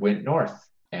I went north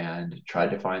and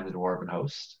tried to find the dwarven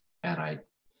host, and I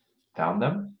found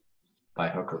them by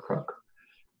hook or crook,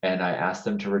 and I asked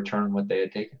them to return what they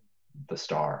had taken, the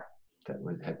star that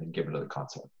had been given to the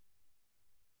consort.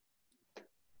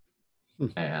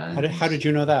 And How did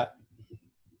you know that?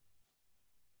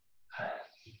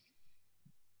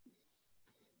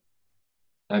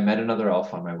 I met another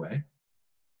elf on my way.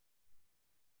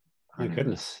 Her My name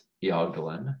goodness. was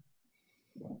Eogdalin,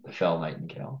 the fell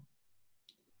nightingale.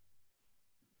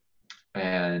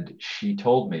 And she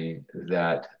told me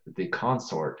that the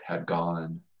consort had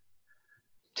gone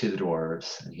to the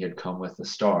dwarves and he had come with the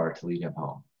star to lead him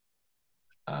home,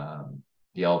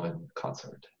 the elven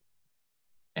consort.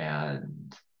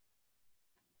 And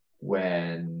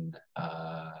when,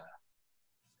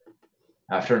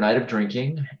 after a night of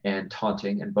drinking and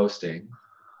taunting and boasting,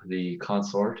 the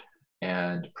consort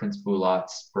and Prince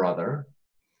Bulat's brother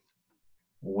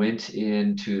went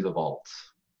into the vault,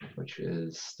 which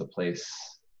is the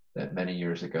place that many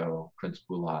years ago Prince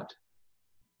Bulat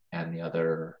and the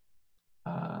other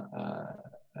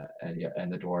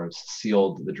and the dwarves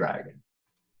sealed the dragon.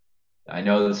 I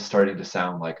know this is starting to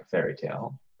sound like a fairy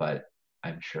tale, but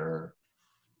I'm sure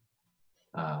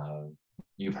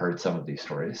you've heard some of these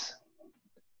stories.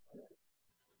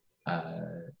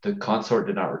 The consort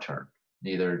did not return.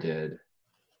 Neither did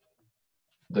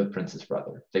the prince's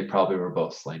brother. They probably were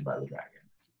both slain by the dragon.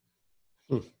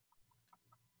 Hmm.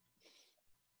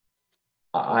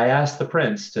 I asked the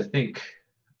prince to think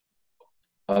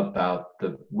about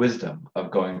the wisdom of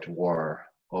going to war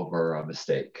over a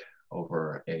mistake,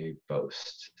 over a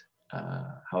boast.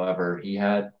 However, he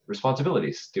had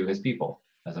responsibilities to his people,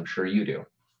 as I'm sure you do,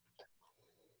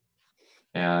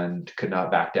 and could not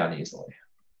back down easily.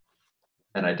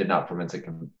 And I did not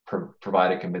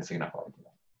provide a convincing enough argument.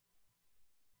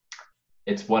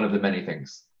 It's one of the many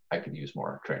things I could use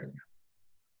more training.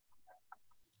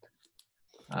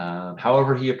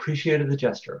 However, he appreciated the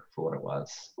gesture for what it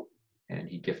was, and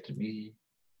he gifted me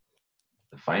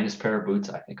the finest pair of boots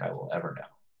I think I will ever know.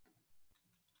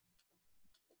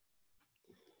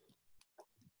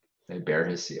 They bear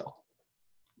his seal.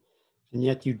 And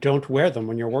yet you don't wear them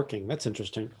when you're working. That's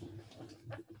interesting.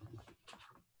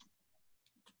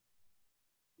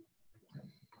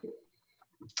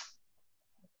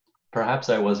 Perhaps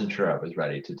I wasn't sure I was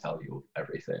ready to tell you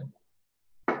everything.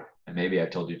 And maybe I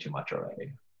told you too much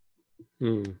already.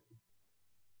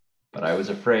 But I was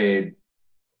afraid,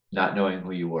 not knowing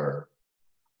who you were,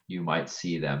 you might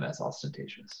see them as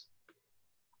ostentatious.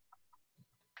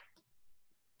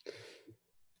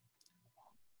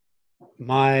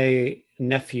 My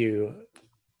nephew,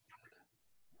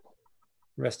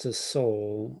 rest his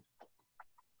soul,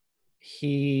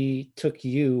 he took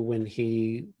you when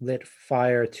he lit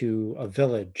fire to a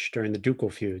village during the ducal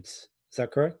feuds. Is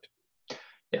that correct?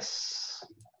 Yes.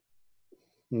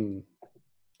 It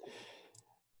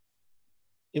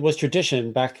was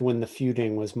tradition back when the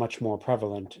feuding was much more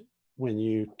prevalent. When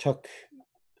you took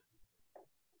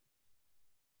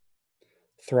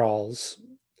thralls,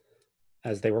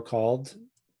 as they were called,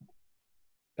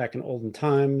 back in olden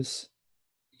times,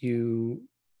 you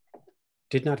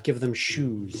did not give them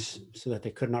shoes so that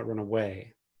they could not run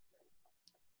away.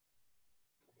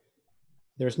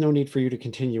 there's no need for you to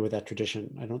continue with that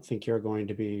tradition. I don't think you're going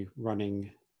to be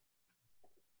running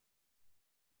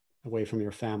away from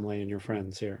your family and your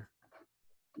friends here.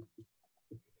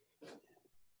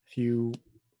 If you,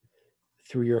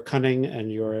 through your cunning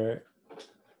and your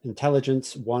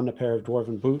intelligence, won a pair of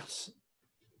dwarven boots,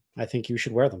 I think you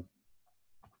should wear them.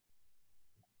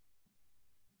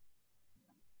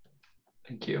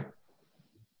 Thank you.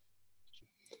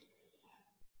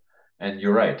 And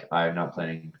you're right, I'm not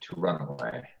planning to run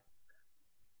away.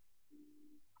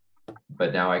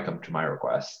 But now I come to my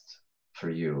request for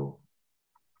you,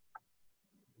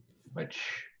 which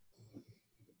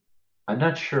I'm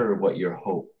not sure what your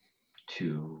hope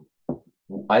to.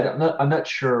 I'm not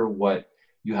sure what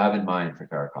you have in mind for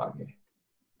Karakage,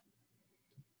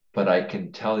 but I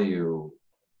can tell you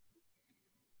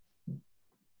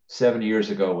 70 years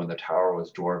ago when the tower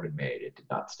was dwarven made, it did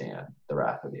not stand the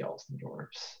wrath of the elves and the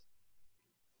dwarves.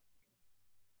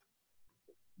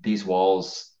 These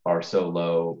walls are so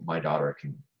low, my daughter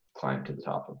can climb to the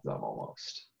top of them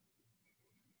almost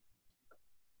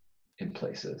in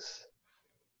places.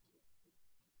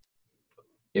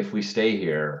 If we stay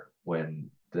here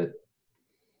when the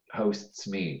hosts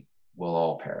meet, we'll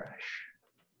all perish.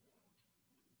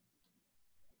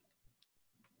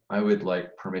 I would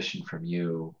like permission from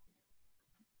you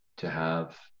to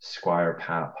have Squire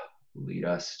Pap lead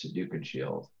us to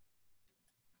Dukinshield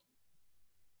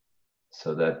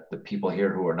so that the people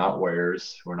here who are not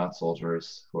warriors, who are not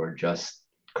soldiers, who are just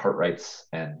cartwrights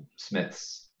and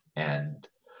smiths and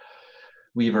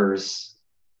weavers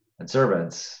and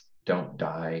servants don't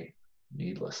die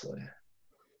needlessly.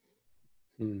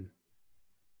 Hmm.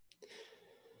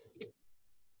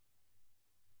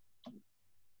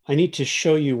 I need to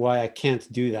show you why I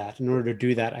can't do that. In order to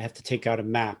do that, I have to take out a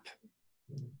map.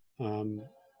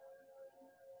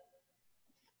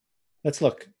 Let's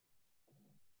look.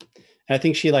 And I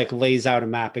think she like lays out a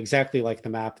map exactly like the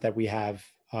map that we have.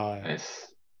 Nice.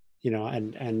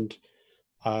 And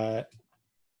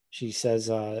she says,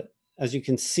 as you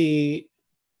can see,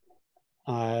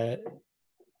 the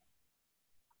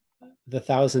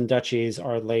 1,000 duchies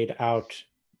are laid out,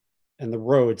 and the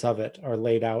roads of it are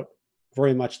laid out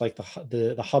very much like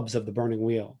the hubs of the burning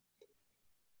wheel.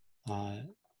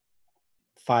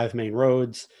 5 main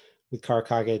roads with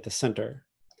Karakage at the center.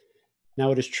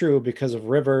 Now, it is true because of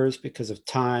rivers, because of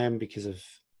time, because of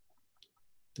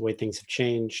the way things have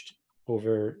changed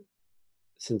over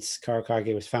since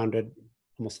Karakage was founded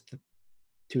almost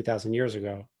 2,000 years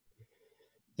ago,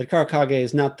 that Karakage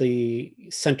is not the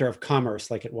center of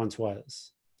commerce like it once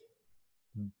was.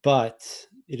 But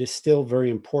it is still very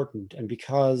important. And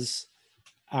because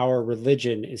our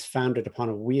religion is founded upon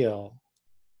a wheel,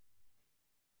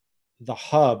 the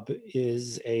hub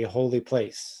is a holy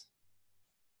place.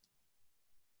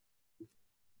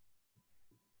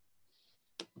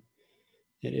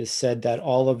 It is said that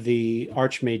all of the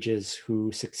archmages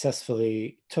who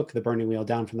successfully took the burning wheel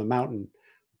down from the mountain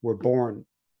were born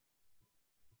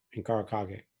in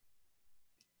Karakage.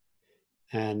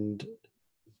 And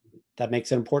that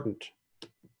makes it important.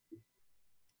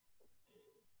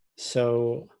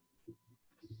 So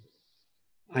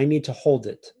I need to hold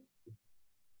it.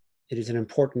 It is an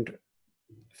important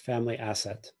family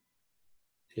asset.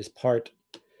 It is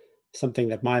something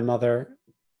that my mother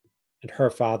and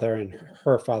her father and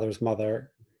her father's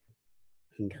mother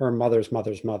and her mother's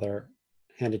mother's mother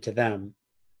handed to them.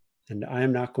 And I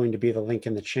am not going to be the link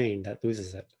in the chain that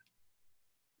loses it.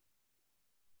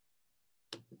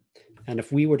 And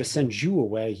if we were to send you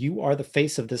away, you are the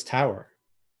face of this tower,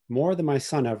 more than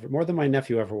my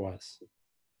nephew ever was.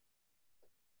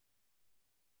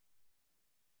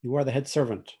 You are the head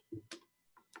servant.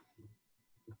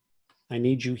 I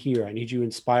need you here. I need you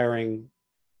inspiring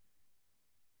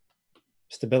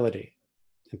stability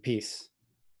and peace.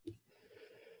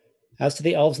 As to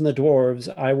the elves and the dwarves,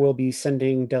 I will be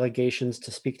sending delegations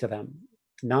to speak to them.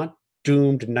 Not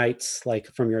doomed knights like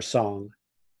from your song,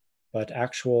 but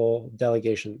actual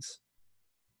delegations.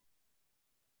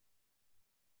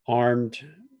 Armed,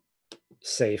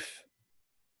 safe,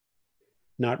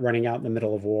 not running out in the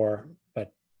middle of war,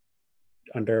 but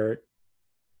under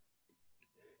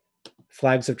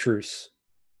flags of truce.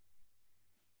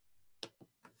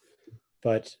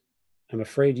 But I'm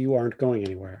afraid you aren't going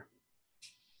anywhere.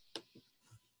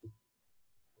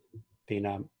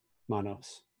 Pina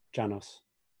Janos.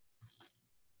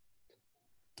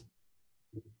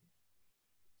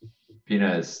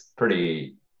 Pina is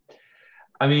pretty.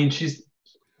 I mean, she's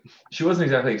she wasn't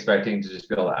exactly expecting to just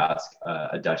be able to ask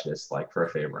a duchess like for a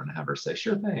favor and have her say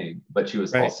sure thing, but she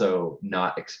was Right. also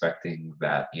not expecting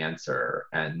that answer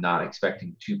and not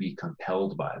expecting to be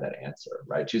compelled by that answer,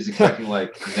 right? She was expecting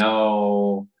like,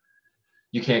 no,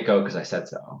 you can't go because I said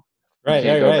so. You Right,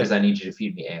 can't right, go right. because I need you to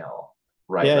feed me ale,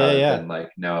 right? Yeah, yeah, Rather yeah. than like,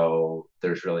 no,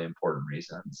 there's really important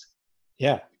reasons.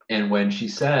 Yeah. And when she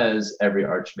says every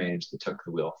archmage that took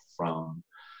the wheel from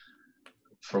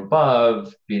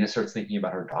above, Venus starts thinking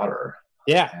about her daughter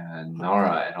Yeah. and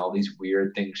Nara and all these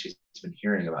weird things she's been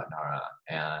hearing about Nara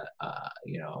and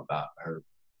about her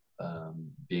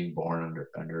being born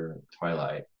under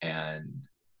Twilight. And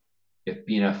if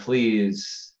Bina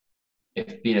flees,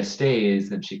 if Bina stays,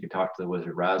 then she could talk to the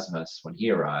wizard Rasmus when he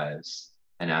arrives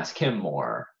and ask him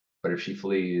more. But if she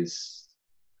flees,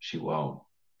 she won't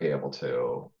be able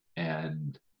to.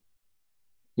 And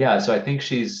yeah, so I think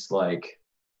she's like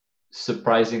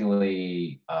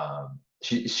surprisingly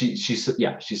she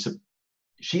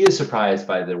is surprised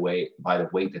by the weight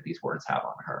that these words have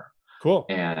on her. Cool.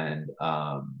 And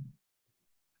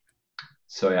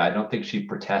so yeah, I don't think she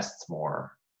protests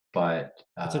more, but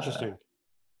That's interesting.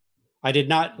 I did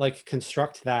not like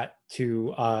construct that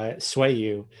to sway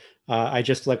you. I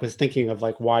just like was thinking of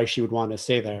like why she would want to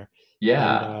stay there. And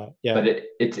yeah, yeah, but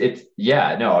it's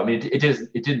yeah, no, I mean it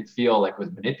didn't feel like it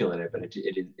was manipulative, but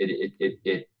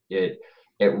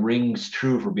it rings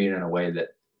true for being in a way that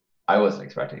I wasn't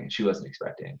expecting and she wasn't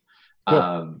expecting. cool.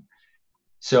 Um,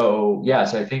 so yeah,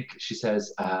 so I think she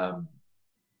says,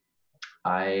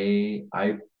 I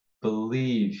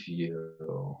believe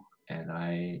you, and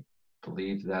I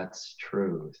believe that's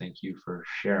true. Thank you for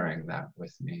sharing that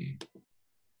with me.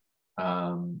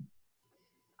 Um,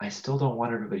 I still don't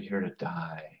want everybody here to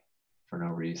die for no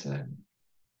reason.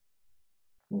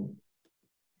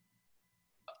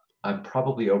 I'm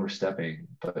probably overstepping,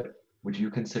 but would you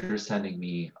consider sending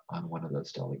me on one of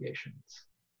those delegations?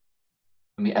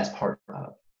 I mean, as part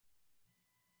of,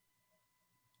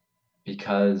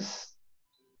 because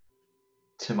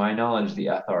to my knowledge, the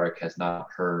Etharch has not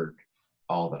heard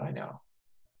all that I know.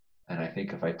 And I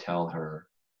think if I tell her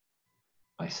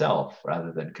myself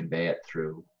rather than convey it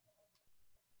through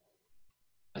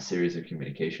a series of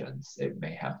communications, it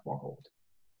may have more hold.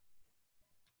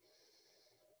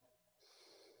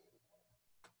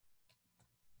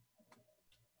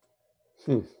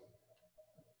 Hmm.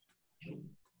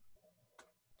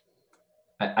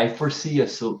 I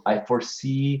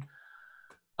foresee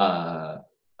uh,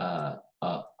 uh,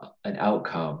 uh, an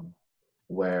outcome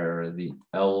where the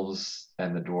elves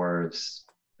and the dwarves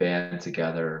band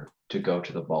together to go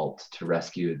to the vault to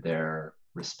rescue their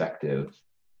respective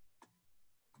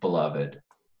beloved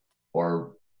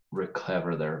or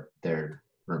recover their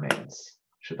remains,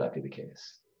 should that be the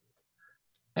case.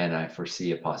 And I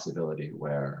foresee a possibility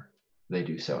where they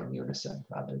do so in unison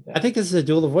rather I think than. this is a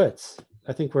duel of wits.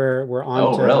 I think we're on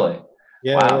Oh, to really?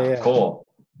 yeah, yeah, Wow, yeah. cool.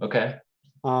 Okay,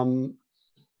 Um,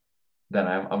 then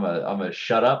I'm gonna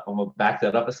shut up. I'm gonna back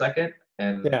that up a second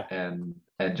yeah, and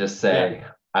just yeah, say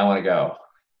I want to go.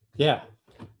 yeah.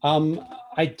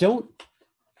 I don't.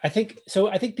 I think so.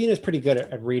 I think Bina's pretty good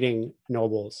at reading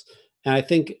nobles, and I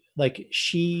think like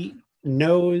she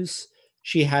knows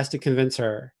she has to convince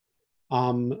her.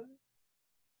 Um,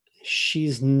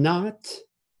 she's not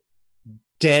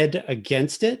dead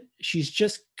against it. She's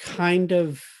just kind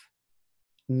of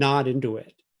not into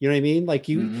it. You know what I mean? Like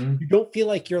you Hmm. don't feel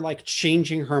like you're like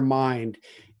changing her mind.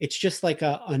 It's just like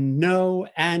a no,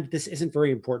 and this isn't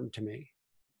very important to me.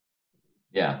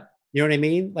 Yeah. You know what I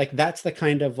mean? Like that's the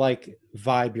kind of like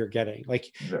vibe you're getting.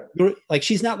 Like Ve- you're like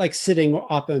she's not like sitting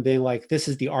up and being like, this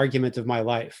is the argument of my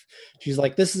life. She's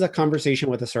like, this is a conversation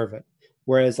with a servant.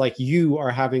 Whereas like you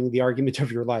are having the argument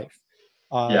of your life.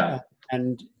 Yeah.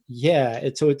 And yeah,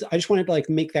 it's I just wanted to like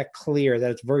make that clear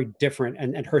that it's very different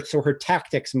and her so her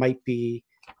tactics might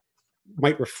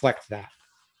reflect that.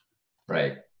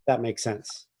 Right. That makes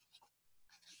sense.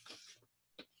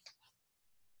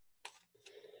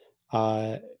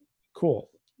 Uh cool.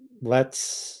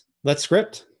 Let's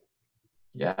script.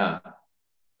 Yeah.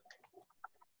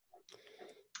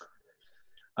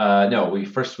 No, we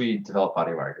develop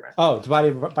body of argument. Oh, it's body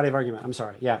of argument. I'm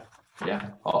sorry. Yeah. Yeah.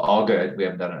 All good. We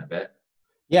haven't done it in a bit.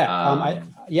 Yeah. Um,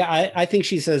 I think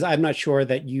she says, I'm not sure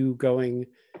that you going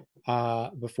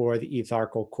before the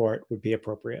etharchal court would be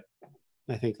appropriate.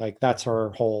 I think like that's her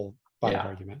whole body of yeah.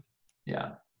 argument.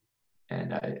 Yeah.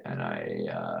 And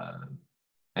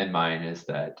mine is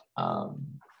that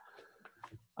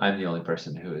I'm the only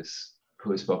person who has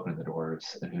spoken to the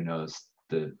dwarves and who knows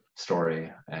the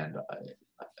story, and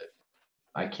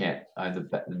I can't. I'm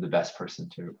the best person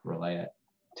to relay it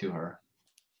to her.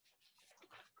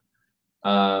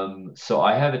 So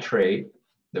I have a trait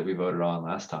that we voted on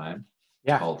last time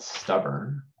Yeah. called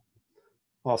stubborn.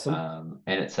 Awesome.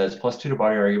 And it says +2 to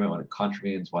body argument when it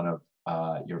contravenes one of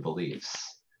your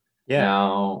beliefs. Yeah.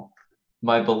 Now,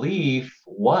 my belief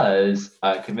was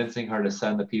convincing her to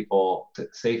send the people to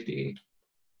safety.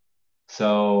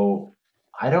 So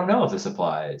I don't know if this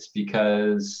applies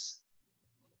because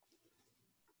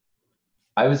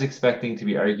I was expecting to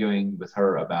be arguing with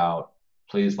her about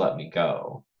please let me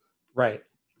go. Right.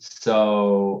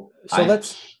 So So I'm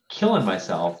let's killing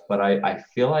myself, but I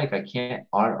feel like I can't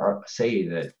say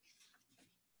that.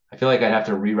 I feel like I'd have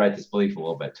to rewrite this belief a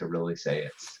little bit to really say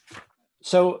it's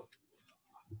so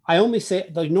I only say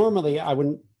like normally I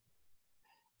wouldn't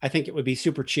I think it would be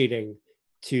super cheating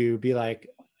to be like,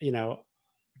 you know,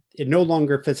 it no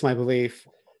longer fits my belief.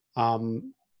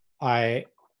 Um, I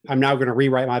I'm now going to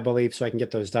rewrite my belief so I can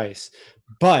get those dice.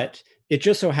 But it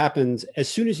just so happens as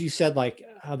soon as you said like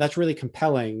that's really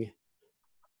compelling,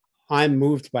 I'm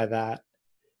moved by that.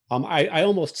 I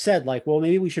almost said like, well,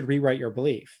 maybe we should rewrite your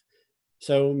belief.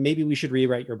 So maybe we should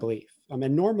rewrite your belief.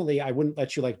 And normally I wouldn't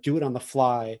let you like do it on the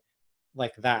fly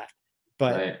like that.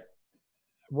 But right.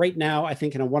 right now, I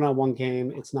think in a one-on-one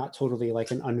game, it's not totally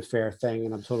like an unfair thing,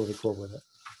 and I'm totally cool with it.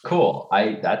 Cool.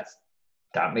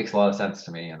 That makes a lot of sense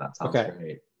to me, and that sounds Okay,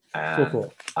 great. cool, And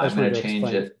cool. I I'm just wanted gonna to change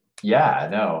explain. it. Yeah,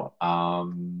 no.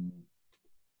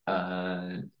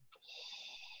 Uh,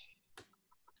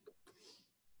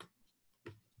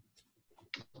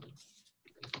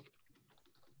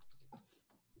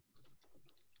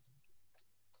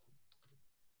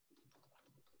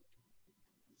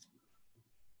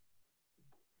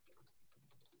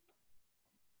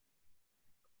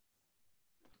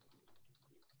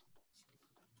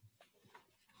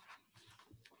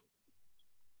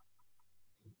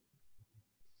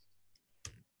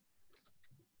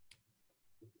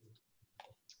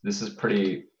 this is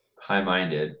pretty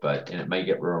high-minded, but and it might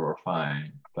get real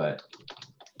refined, but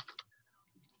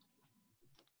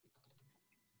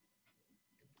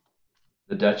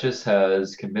the Duchess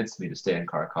has convinced me to stay in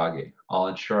Karakage. I'll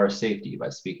ensure our safety by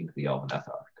speaking to the Elven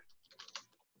Etharch.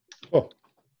 Cool.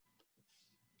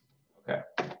 Okay,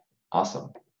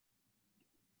 awesome.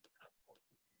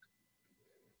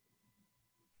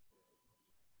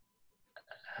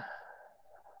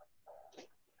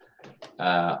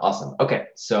 Awesome. Okay,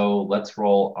 so let's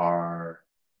roll our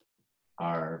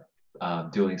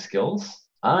dueling skills.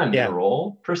 I'm gonna Yeah.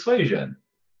 roll persuasion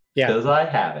Yeah. because I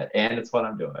have it, and it's what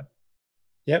I'm doing.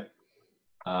 Yep.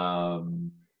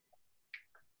 Um,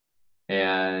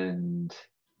 and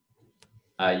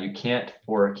you can't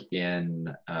fork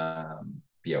in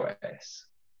BOAs,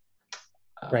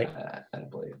 Right. I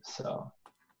believe. So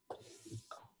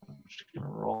I'm just gonna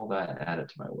roll that and add it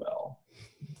to my will.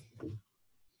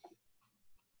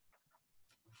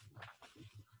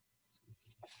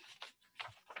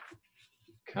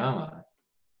 Come on.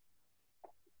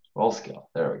 Roll skill.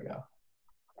 There we go.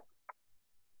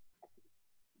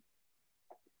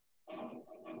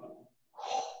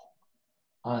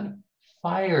 On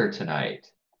fire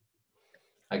tonight.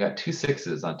 I got 2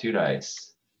 6s on 2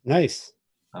 dice. Nice.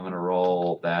 I'm gonna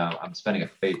roll them. I'm spending a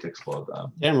fate to explode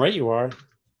them. Damn right you are.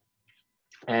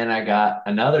 And I got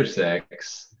another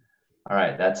 6. All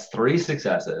right, that's 3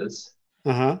 successes.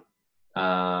 Uh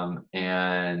huh.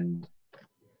 And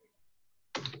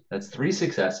that's 3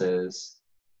 successes.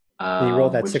 And you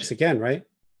rolled that Which six again, right?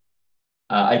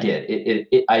 I did.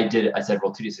 I did it. I said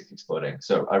roll 2d6 exploding.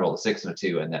 So I rolled a 6 and a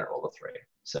 2, and then I rolled a 3.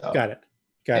 So Got it.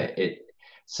 Got it.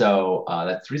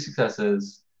 that's 3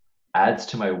 successes. Adds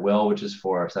to my will, which is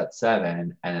 4, so that's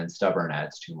 7, and then stubborn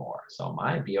adds 2 more. So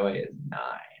my BOA is 9.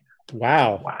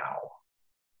 Wow. Wow.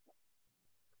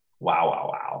 Wow, wow,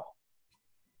 wow.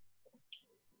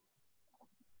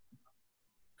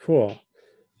 Cool.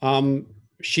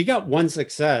 She got one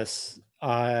success,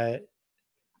 and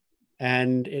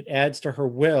it adds to her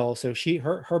will. So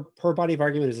her body of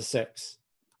argument is a 6.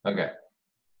 Okay.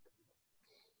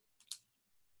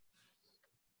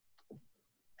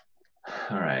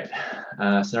 All right.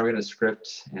 So now we're going to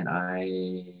script, and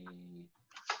I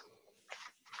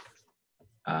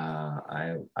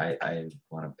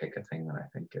want to pick a thing that I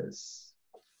think is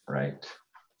right.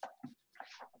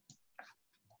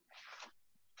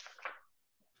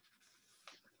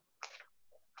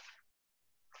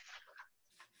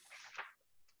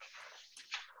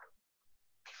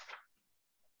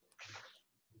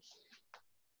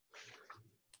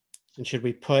 And should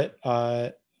we put our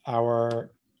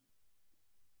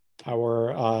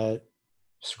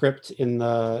script in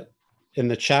the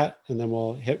chat, and then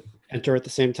we'll hit enter at the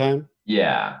same time?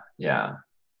 Yeah, yeah.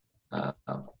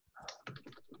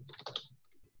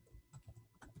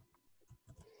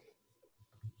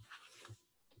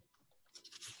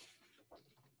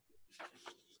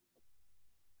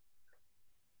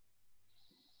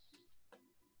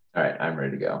 I'm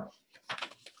ready to go.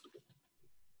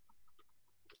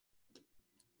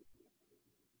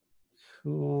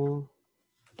 Cool.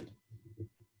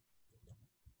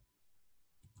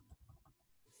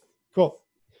 Cool.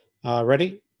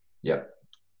 Ready? Yep.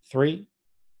 3,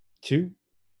 2,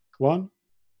 1,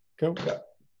 go. Yep.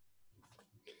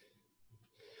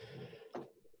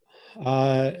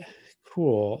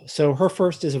 Cool. So her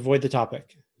first is avoid the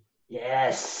topic.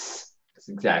 Yes. That's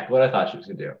exactly what I thought she was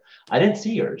gonna do. I didn't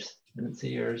see yours. I didn't see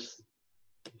yours.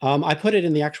 I put it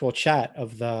in the actual chat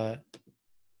of the,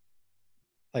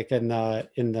 like in the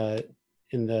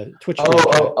Twitch Oh, stream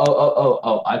chat.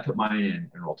 I put mine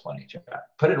in Roll20 chat.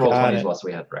 Put it in Roll20 as well so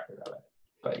we have record of it.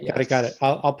 But yes. Got it.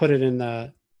 I'll put it in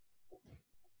the.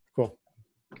 Cool.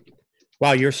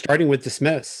 Wow, you're starting with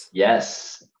dismiss.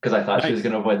 Yes, because I thought Nice. she was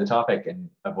going to avoid the topic, and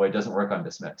avoid doesn't work on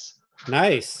dismiss.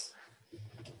 Nice.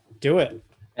 Do it.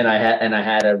 And I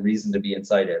had a reason to be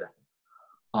incited.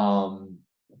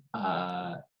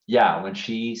 Yeah, when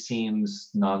she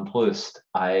seems nonplussed,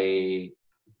 I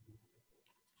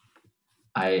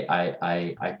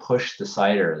push the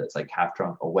cider that's like half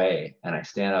drunk away, and I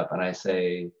stand up and I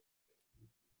say,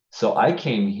 so I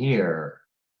came here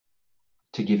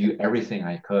to give you everything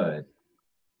I could,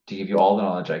 to give you all the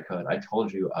knowledge I could. I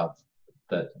told you of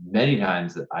the many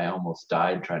times that I almost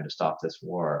died trying to stop this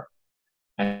war,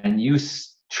 and you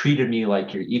treated me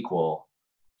like your equal.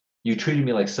 You treated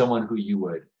me like someone who you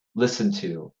would listen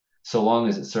to, so long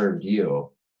as it served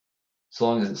you, so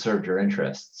long as it served your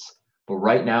interests. But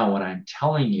right now, when I'm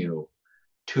telling you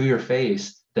to your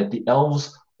face that the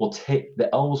elves will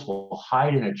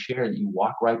hide in a chair that you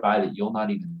walk right by that you'll not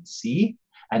even see,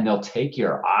 and they'll take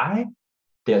your eye,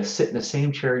 they'll sit in the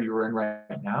same chair you're in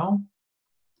right now,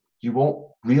 you won't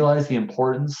realize the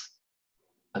importance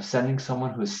of sending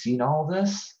someone who has seen all of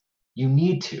this. You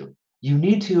need to,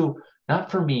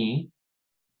 not for me,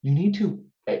 you need to,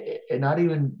 not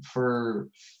even for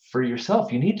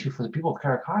yourself, you need to for the people of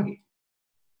Karakagi.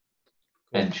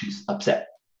 And she's upset.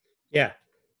 Yeah.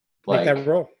 Like, make that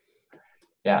roll.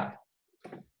 Yeah.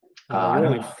 You're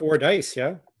rolling 4 dice,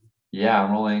 yeah? Yeah,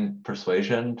 I'm rolling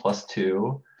persuasion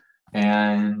 +2.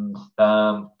 And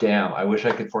damn, I wish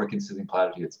I could forecast soothing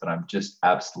platitudes, but I'm just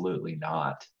absolutely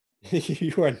not.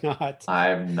 You are not.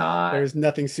 I'm not. There's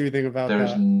nothing soothing about that.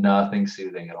 There's nothing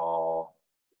soothing at all.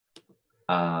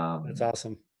 That's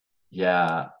awesome.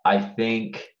 Yeah, I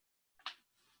think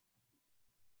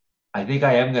I'm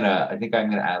gonna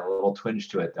add a little twinge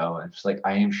to it though. It's like,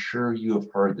 I am sure you have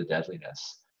heard the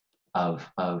deadliness of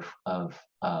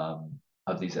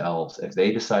these elves. If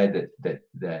they decide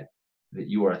that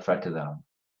you are a threat to them,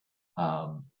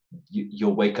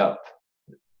 you'll wake up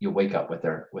with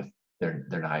their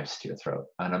knives to your throat.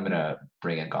 And I'm gonna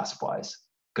bring in Gossip Wise,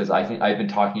 because I think I've been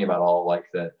talking about all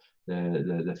like the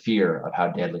fear of how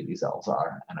deadly these elves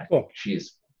are, and I think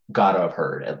she's got to have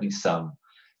heard at least some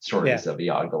stories of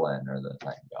Yogdalin or the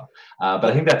Nightingale. But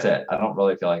I think that's it. I don't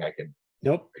really feel like I can.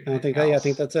 Nope, I don't think that. Yeah, I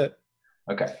think that's it.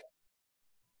 Okay.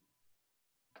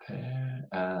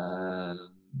 I'm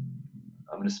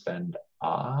gonna spend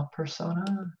a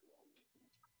persona.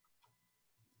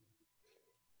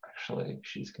 Actually,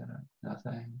 she's gonna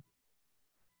nothing.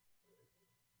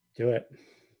 Do it.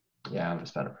 Yeah, I'm gonna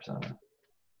spend a persona.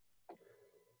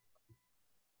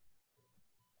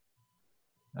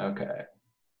 Okay.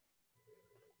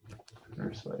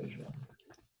 Persuasion.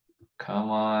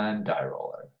 Come on, die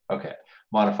roller. Okay.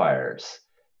 Modifiers.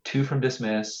 2 from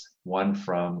dismiss, 1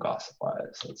 from Gossip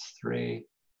Wise. So it's 3.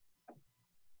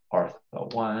 Artha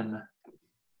 1.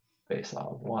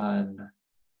 Basaw 1.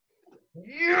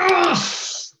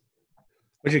 Yes!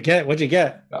 What'd you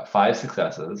get? Got 5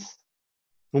 successes.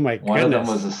 Oh my goodness. One of them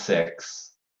was a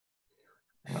 6.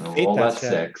 I'm gonna roll that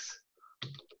 6.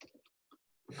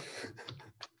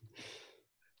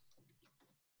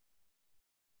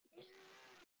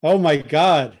 Oh my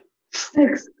god.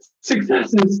 6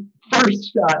 successes,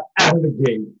 first shot out of the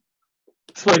gate.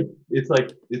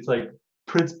 It's like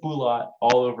Prince Bulat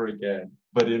all over again,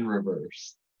 but in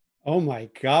reverse. Oh my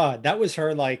god. That was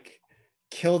her like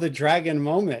kill the dragon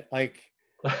moment. Like,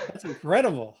 that's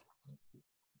incredible.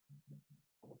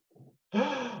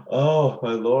 Oh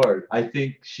my lord. I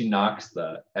think she knocks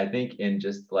I think in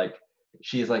just like,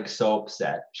 she's like so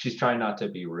upset. She's trying not to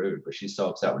be rude, but she's so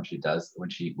upset when she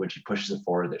pushes it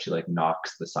forward that she like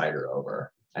knocks the cider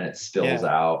over and it spills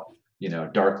out,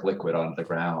 dark liquid onto the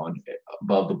ground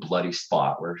above the bloody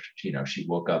spot where she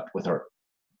woke up with her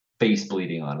face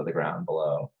bleeding onto the ground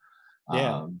below.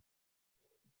 Yeah.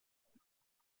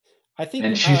 I think,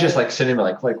 and she's just like sitting there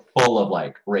like full of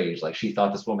like rage. Like she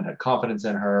thought this woman had confidence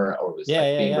in her or was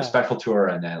being respectful to her,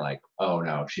 and then like, oh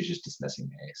no, she's just dismissing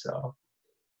me. So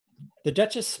The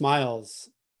Duchess smiles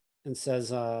and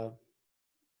says,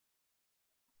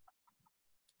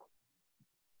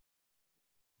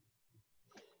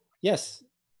 yes,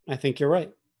 I think you're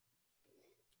right.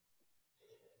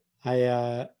 I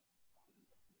uh,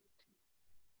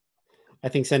 I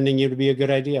think sending you to be a good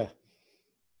idea.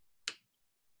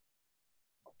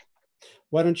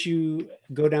 Why don't you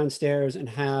go downstairs and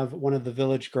have one of the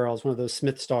village girls, one of those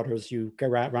Smith's daughters you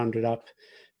rounded up,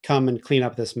 come and clean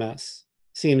up this mess?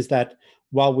 Seems that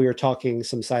while we were talking,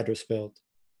 some cider spilled.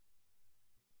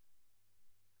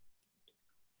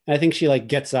 And I think she like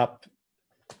gets up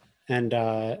and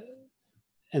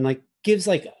like gives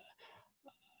like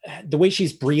the way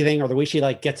she's breathing or the way she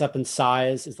like gets up and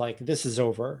sighs is like this is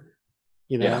over,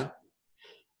 you Yeah, know.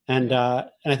 And yeah,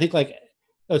 I think like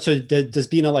oh, so does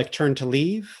Bina like turn to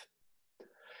leave?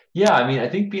 yeah. I mean, I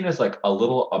think Bina's like a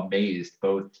little amazed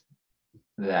both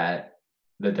that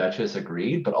the Duchess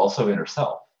agreed, but also in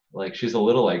herself. Like she's a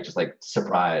little like just like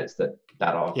surprised that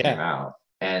that all came Yeah, out,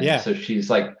 and yeah, so she's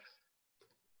like,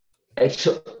 it's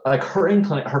like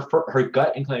her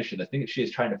gut inclination. The thing that she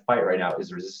is trying to fight right now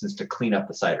is resistance to clean up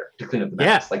the cider, to clean up the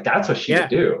yeah, mess. Like that's what she would yeah,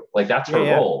 do. Like that's yeah, her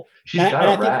yeah. role. She's got And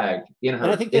a I think rag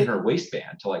and I think in that her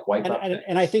waistband to like wipe up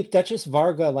and I things. think Duchess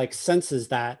Varga like senses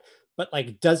that, but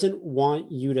like doesn't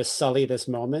want you to sully this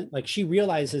moment. Like she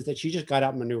realizes that she just got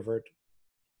outmaneuvered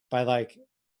by like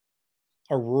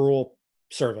a rural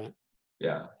servant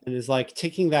Yeah, and is like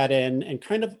taking that in and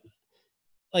kind of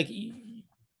like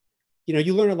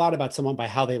you learn a lot about someone by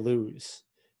how they lose,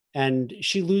 and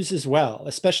she loses well,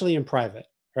 especially in private,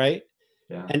 right?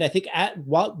 yeah. And I think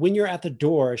when you're at the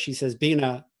door, she says,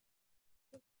 "Bina,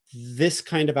 this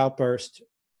kind of outburst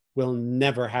will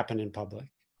never happen in public."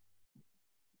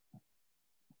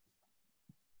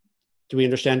 Do we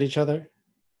understand each other?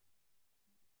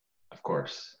 Of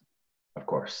course, of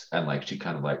course. And like she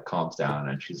kind of like calms down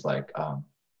and she's like,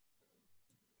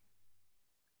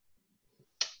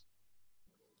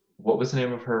 what was the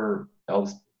name of her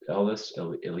eldest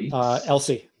Elise?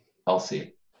 Elsie.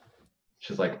 Elsie.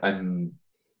 She's like, I'm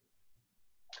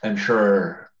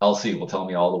sure Elsie will tell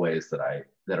me all the ways that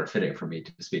are fitting for me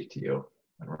to speak to you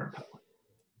when we're in public.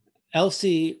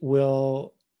 Elsie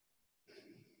will.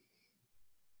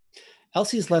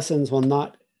 Elsie's lessons will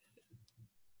not.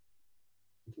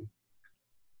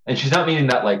 And she's not meaning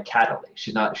that like cattily.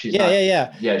 She's Yeah, yeah, not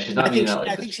yeah. yeah, she's I not meaning think that she. like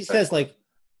I think she says disrespectfully. like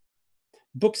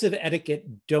books of etiquette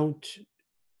don't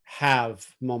have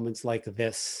moments like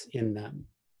this in them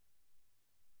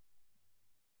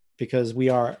because we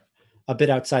are a bit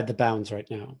outside the bounds right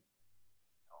now.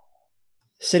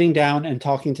 Sitting down and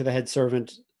talking to the head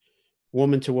servant,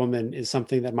 woman to woman, is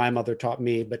something that my mother taught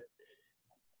me, but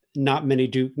not many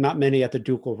at the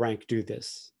ducal rank do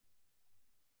this,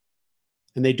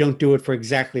 and they don't do it for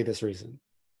exactly this reason.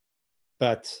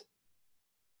 But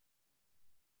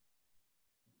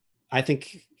I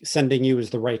think sending you is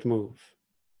the right move.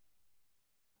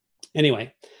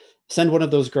 Anyway, send one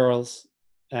of those girls,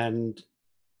 and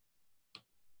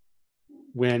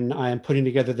when I am putting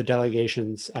together the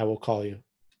delegations, I will call you.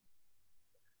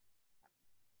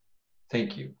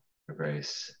 Thank you, Your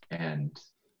Grace. And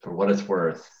for what it's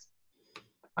worth,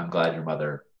 I'm glad your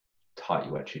mother taught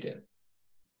you what she did.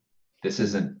 This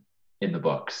isn't in the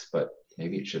books, but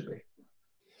maybe it should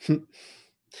be.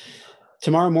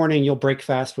 Tomorrow morning, you'll break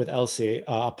fast with Elsie,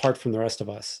 apart from the rest of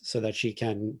us, so that she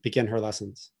can begin her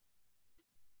lessons.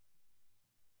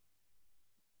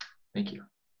 Thank you.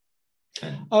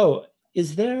 And Oh,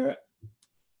 is there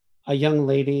a young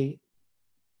lady?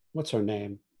 What's her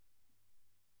name?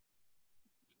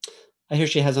 I hear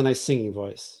she has a nice singing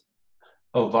voice.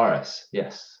 oh, Varus,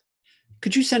 yes.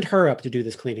 Could you send her up to do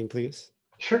this cleaning, please?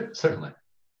 Sure, certainly.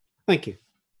 Thank you.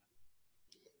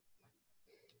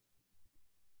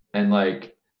 And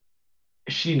like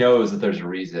she knows that there's a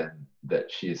reason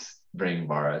that she's bringing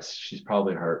Varus. She's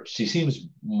probably her. She seems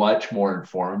much more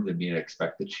informed than Mina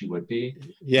expected she would be. You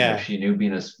know, Yeah, she knew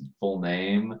Mina's full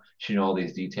name. She knew all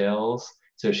these details.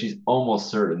 So she's almost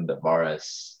certain that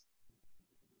Varus.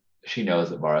 She knows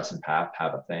that Varus and Pap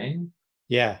have a thing.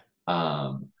 yeah,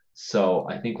 So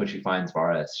I think when she finds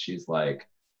Varus, she's like,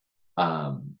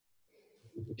 um,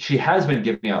 she has been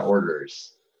giving out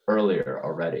orders earlier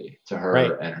already to her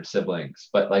right. and her siblings,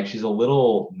 but like she's a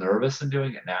little nervous in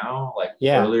doing it now. Like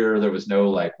Yeah, earlier there was no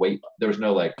like weight, there was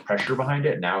no like pressure behind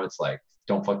it. Now it's like,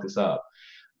 don't fuck this up.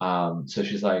 So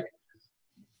she's like,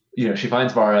 she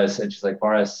finds Varus and she's like,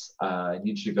 Varus, I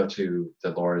need you to go to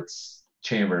the Lord's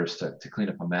chambers to clean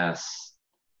up a mess.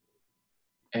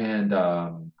 And I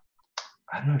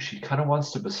don't know, she kind of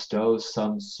wants to bestow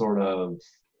some sort of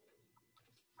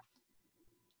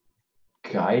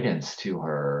guidance to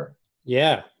her.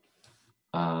 yeah.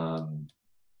 Um,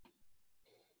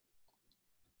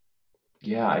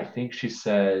 yeah, I think she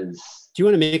says, Do you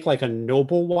want to make like a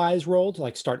noble wise roll to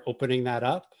like start opening that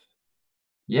up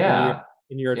yeah,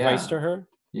 in your advice yeah, to her?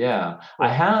 yeah.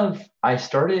 Cool. I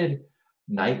started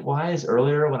Nightwise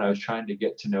earlier when I was trying to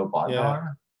get to know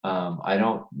Yeah. Bodnar. I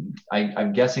don't,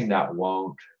 I'm guessing that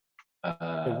won't, It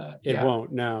yeah,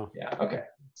 won't. No. yeah, okay.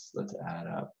 Let's add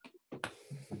up.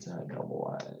 Let's add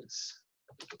Nobleize.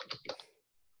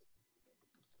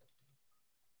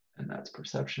 And that's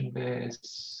perception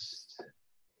based.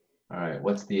 All right,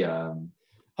 what's the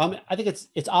I think it's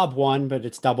ob one, but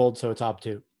it's doubled, so it's ob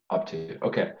two. up to?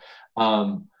 Okay.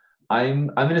 Um, I'm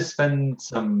gonna spend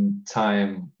some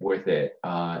time with it,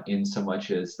 in so much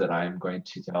as that I'm going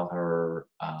to tell her,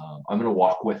 I'm gonna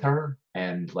walk with her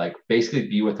and like basically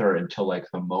be with her until like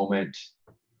the moment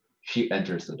she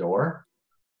enters the door.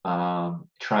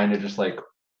 Trying to just like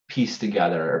piece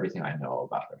together everything I know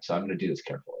about her. So I'm gonna do this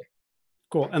carefully.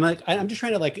 Cool. And like I'm just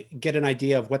trying to like get an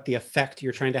idea of what the effect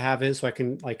you're trying to have is, so I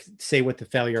can like say what the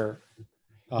failure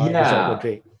result would Yeah.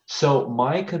 be. So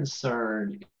my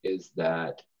concern is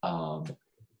that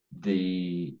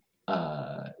the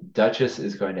Duchess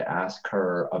is going to ask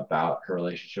her about her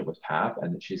relationship with Pap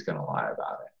and that she's going to lie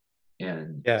about it.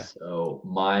 And Yeah. so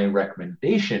my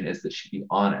recommendation is that she be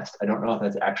honest. I don't know if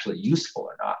that's actually useful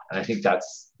or not. And I think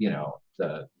that's,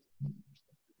 the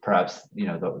perhaps,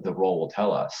 the role will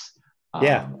tell us.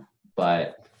 Yeah.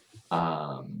 But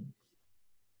um,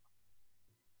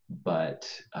 but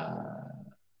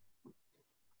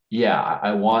yeah,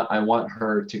 I want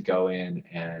her to go in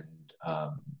and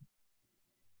um,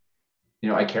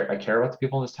 I care about the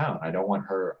people in this town. I don't want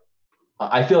her.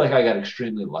 I feel like I got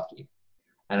extremely lucky,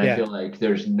 and I Yeah. feel like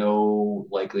there's no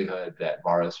likelihood that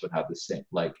Varus would have the same.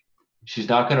 Like, she's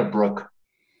not going to brook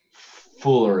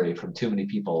foolery from too many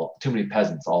people, too many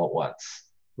peasants all at once.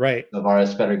 Right. So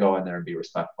Varus better go in there and be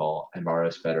respectful, and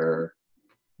Varus better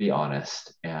be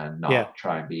honest and Yeah. not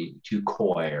try and be too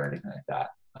coy or anything like that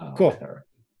with Cool. her.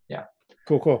 Yeah.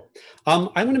 Cool. Cool. I'm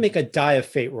going to make a die of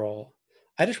fate roll.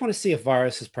 I just want to see if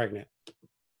Varus is pregnant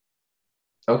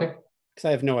Okay. because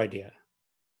I have no idea,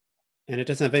 and it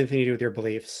doesn't have anything to do with your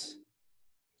beliefs.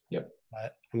 Yep.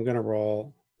 But I'm going to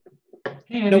roll.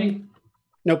 Hey, Nope. Andy.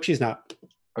 Nope. She's not.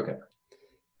 Okay.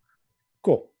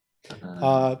 Cool.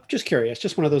 Uh, Just curious.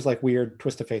 Just one of those like weird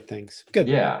twist of fate things. Good.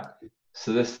 yeah.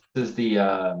 So this is the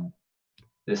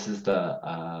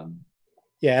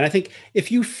Yeah, and I think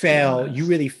if you be fail, you honest.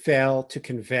 really fail to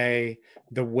convey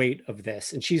the weight of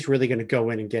this, and she's really going to go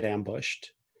in and get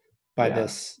ambushed by Yeah.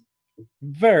 this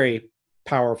very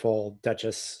powerful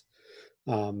Duchess.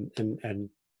 And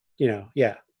yeah,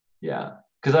 Yeah.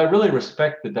 Because I really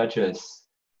respect the Duchess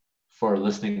for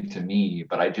listening to me,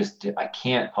 but I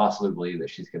can't possibly believe that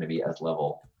she's going to be as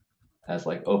level, as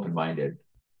like open minded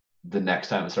the next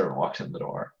time a servant walks in the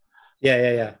door.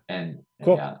 yeah. And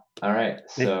Cool. yeah. All right. Eh,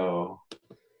 So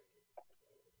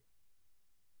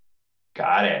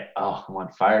got it. Oh, I'm on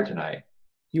fire tonight.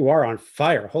 You are on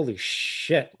fire. Holy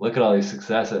shit. Look at all these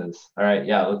successes. All right.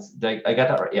 Yeah. I got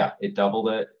that right. Yeah. It doubled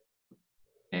it.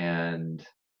 And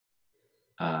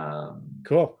um,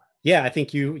 Cool. Yeah, I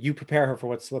think you prepare her for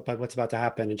what's about to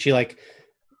happen, and she like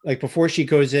before she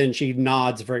goes in, she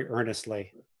nods very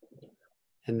earnestly,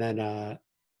 and then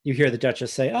you hear the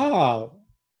Duchess say, "Oh,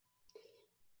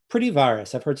 pretty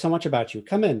Varus, I've heard so much about you.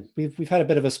 Come in. We've had a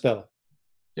bit of a spill."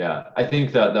 yeah, I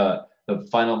think the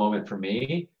final moment for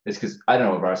me is because I don't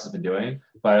know what Varus has been doing,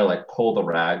 but I like pull the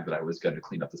rag that I was going to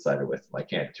clean up the cider with,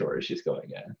 like hand to her as she's going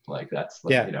in. Like that's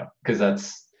like, Yeah. because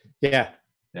that's Yeah.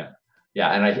 yeah, yeah,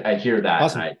 and I hear that and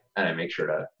Awesome. I make sure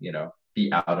to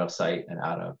be out of sight and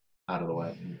out of the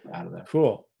way, out of there.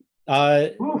 Cool. Uh,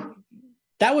 Whew.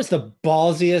 that was the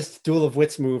ballsiest Duel of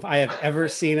Wits move I have ever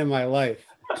seen in my life.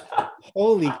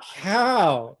 Holy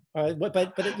cow!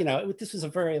 But this was a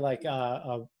very like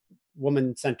a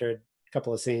woman centered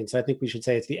couple of scenes. So I think we should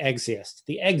say it's the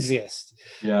eggsest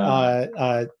Yeah. uh,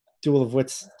 uh, Duel of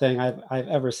Wits thing I've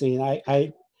ever seen.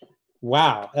 I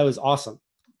wow, that was awesome.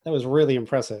 That was really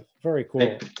impressive. Very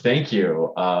cool. Thank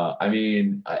you. I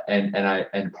mean,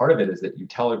 and part of it is that you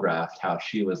telegraphed how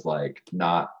she was like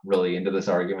not really into this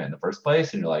argument in the first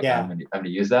place, and you're like, Yeah, I'm gonna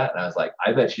use that, and I was like,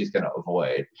 I bet she's gonna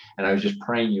avoid, and I was just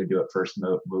praying you would do it first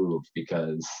move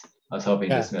because I was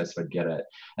hoping yeah, dismiss would get it,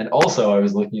 and also I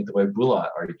was looking at the way Bulat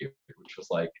argued, which was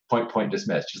like point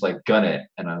dismiss, just like gun it,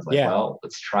 and I was like, yeah, well,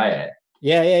 let's try it,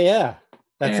 yeah.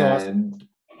 That's awesome.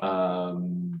 and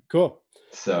um, Cool.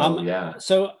 So yeah,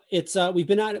 So it's we've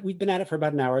been at it for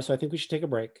about an hour, so I think we should take a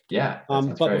break. yeah, that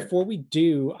sounds But great. before we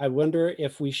do, I wonder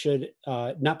if we should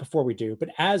not before we do, but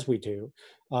as we do,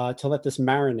 to let this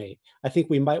marinate. I think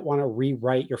we might want to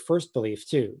rewrite your first belief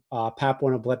too. Pap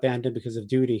won't abandon because of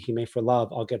duty; he may for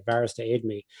love. I'll get Varys to aid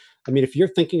me. I mean, if you're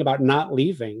thinking about not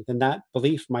leaving, then that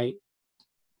belief might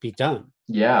be done.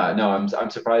 Yeah, no, I'm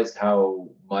surprised how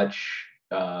much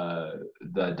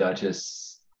the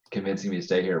Duchess convincing me to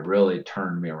stay here really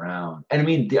turned me around. And I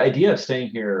mean, the idea of staying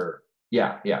here,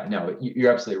 yeah, yeah, no,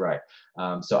 you're absolutely right.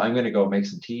 So I'm gonna go make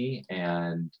some tea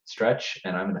and stretch,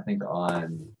 and I'm gonna think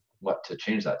on what to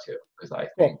change that to because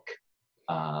Cool.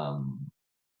 um,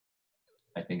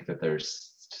 I think that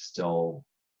there's still,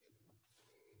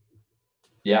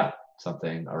 yeah,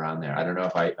 something around there. I don't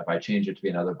know if I change it to be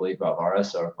another belief about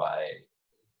Varus or if I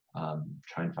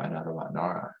try and find out about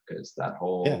Nara because that Yeah.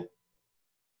 whole,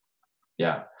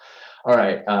 yeah. All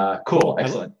right. Cool. Cool.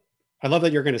 Excellent. I love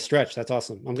that you're going to stretch. That's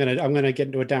awesome. I'm gonna get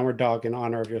into a downward dog in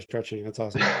honor of your stretching. That's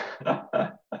awesome.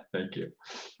 Thank you.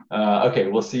 Okay.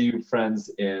 We'll see you friends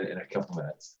in a couple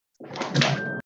minutes. Bye.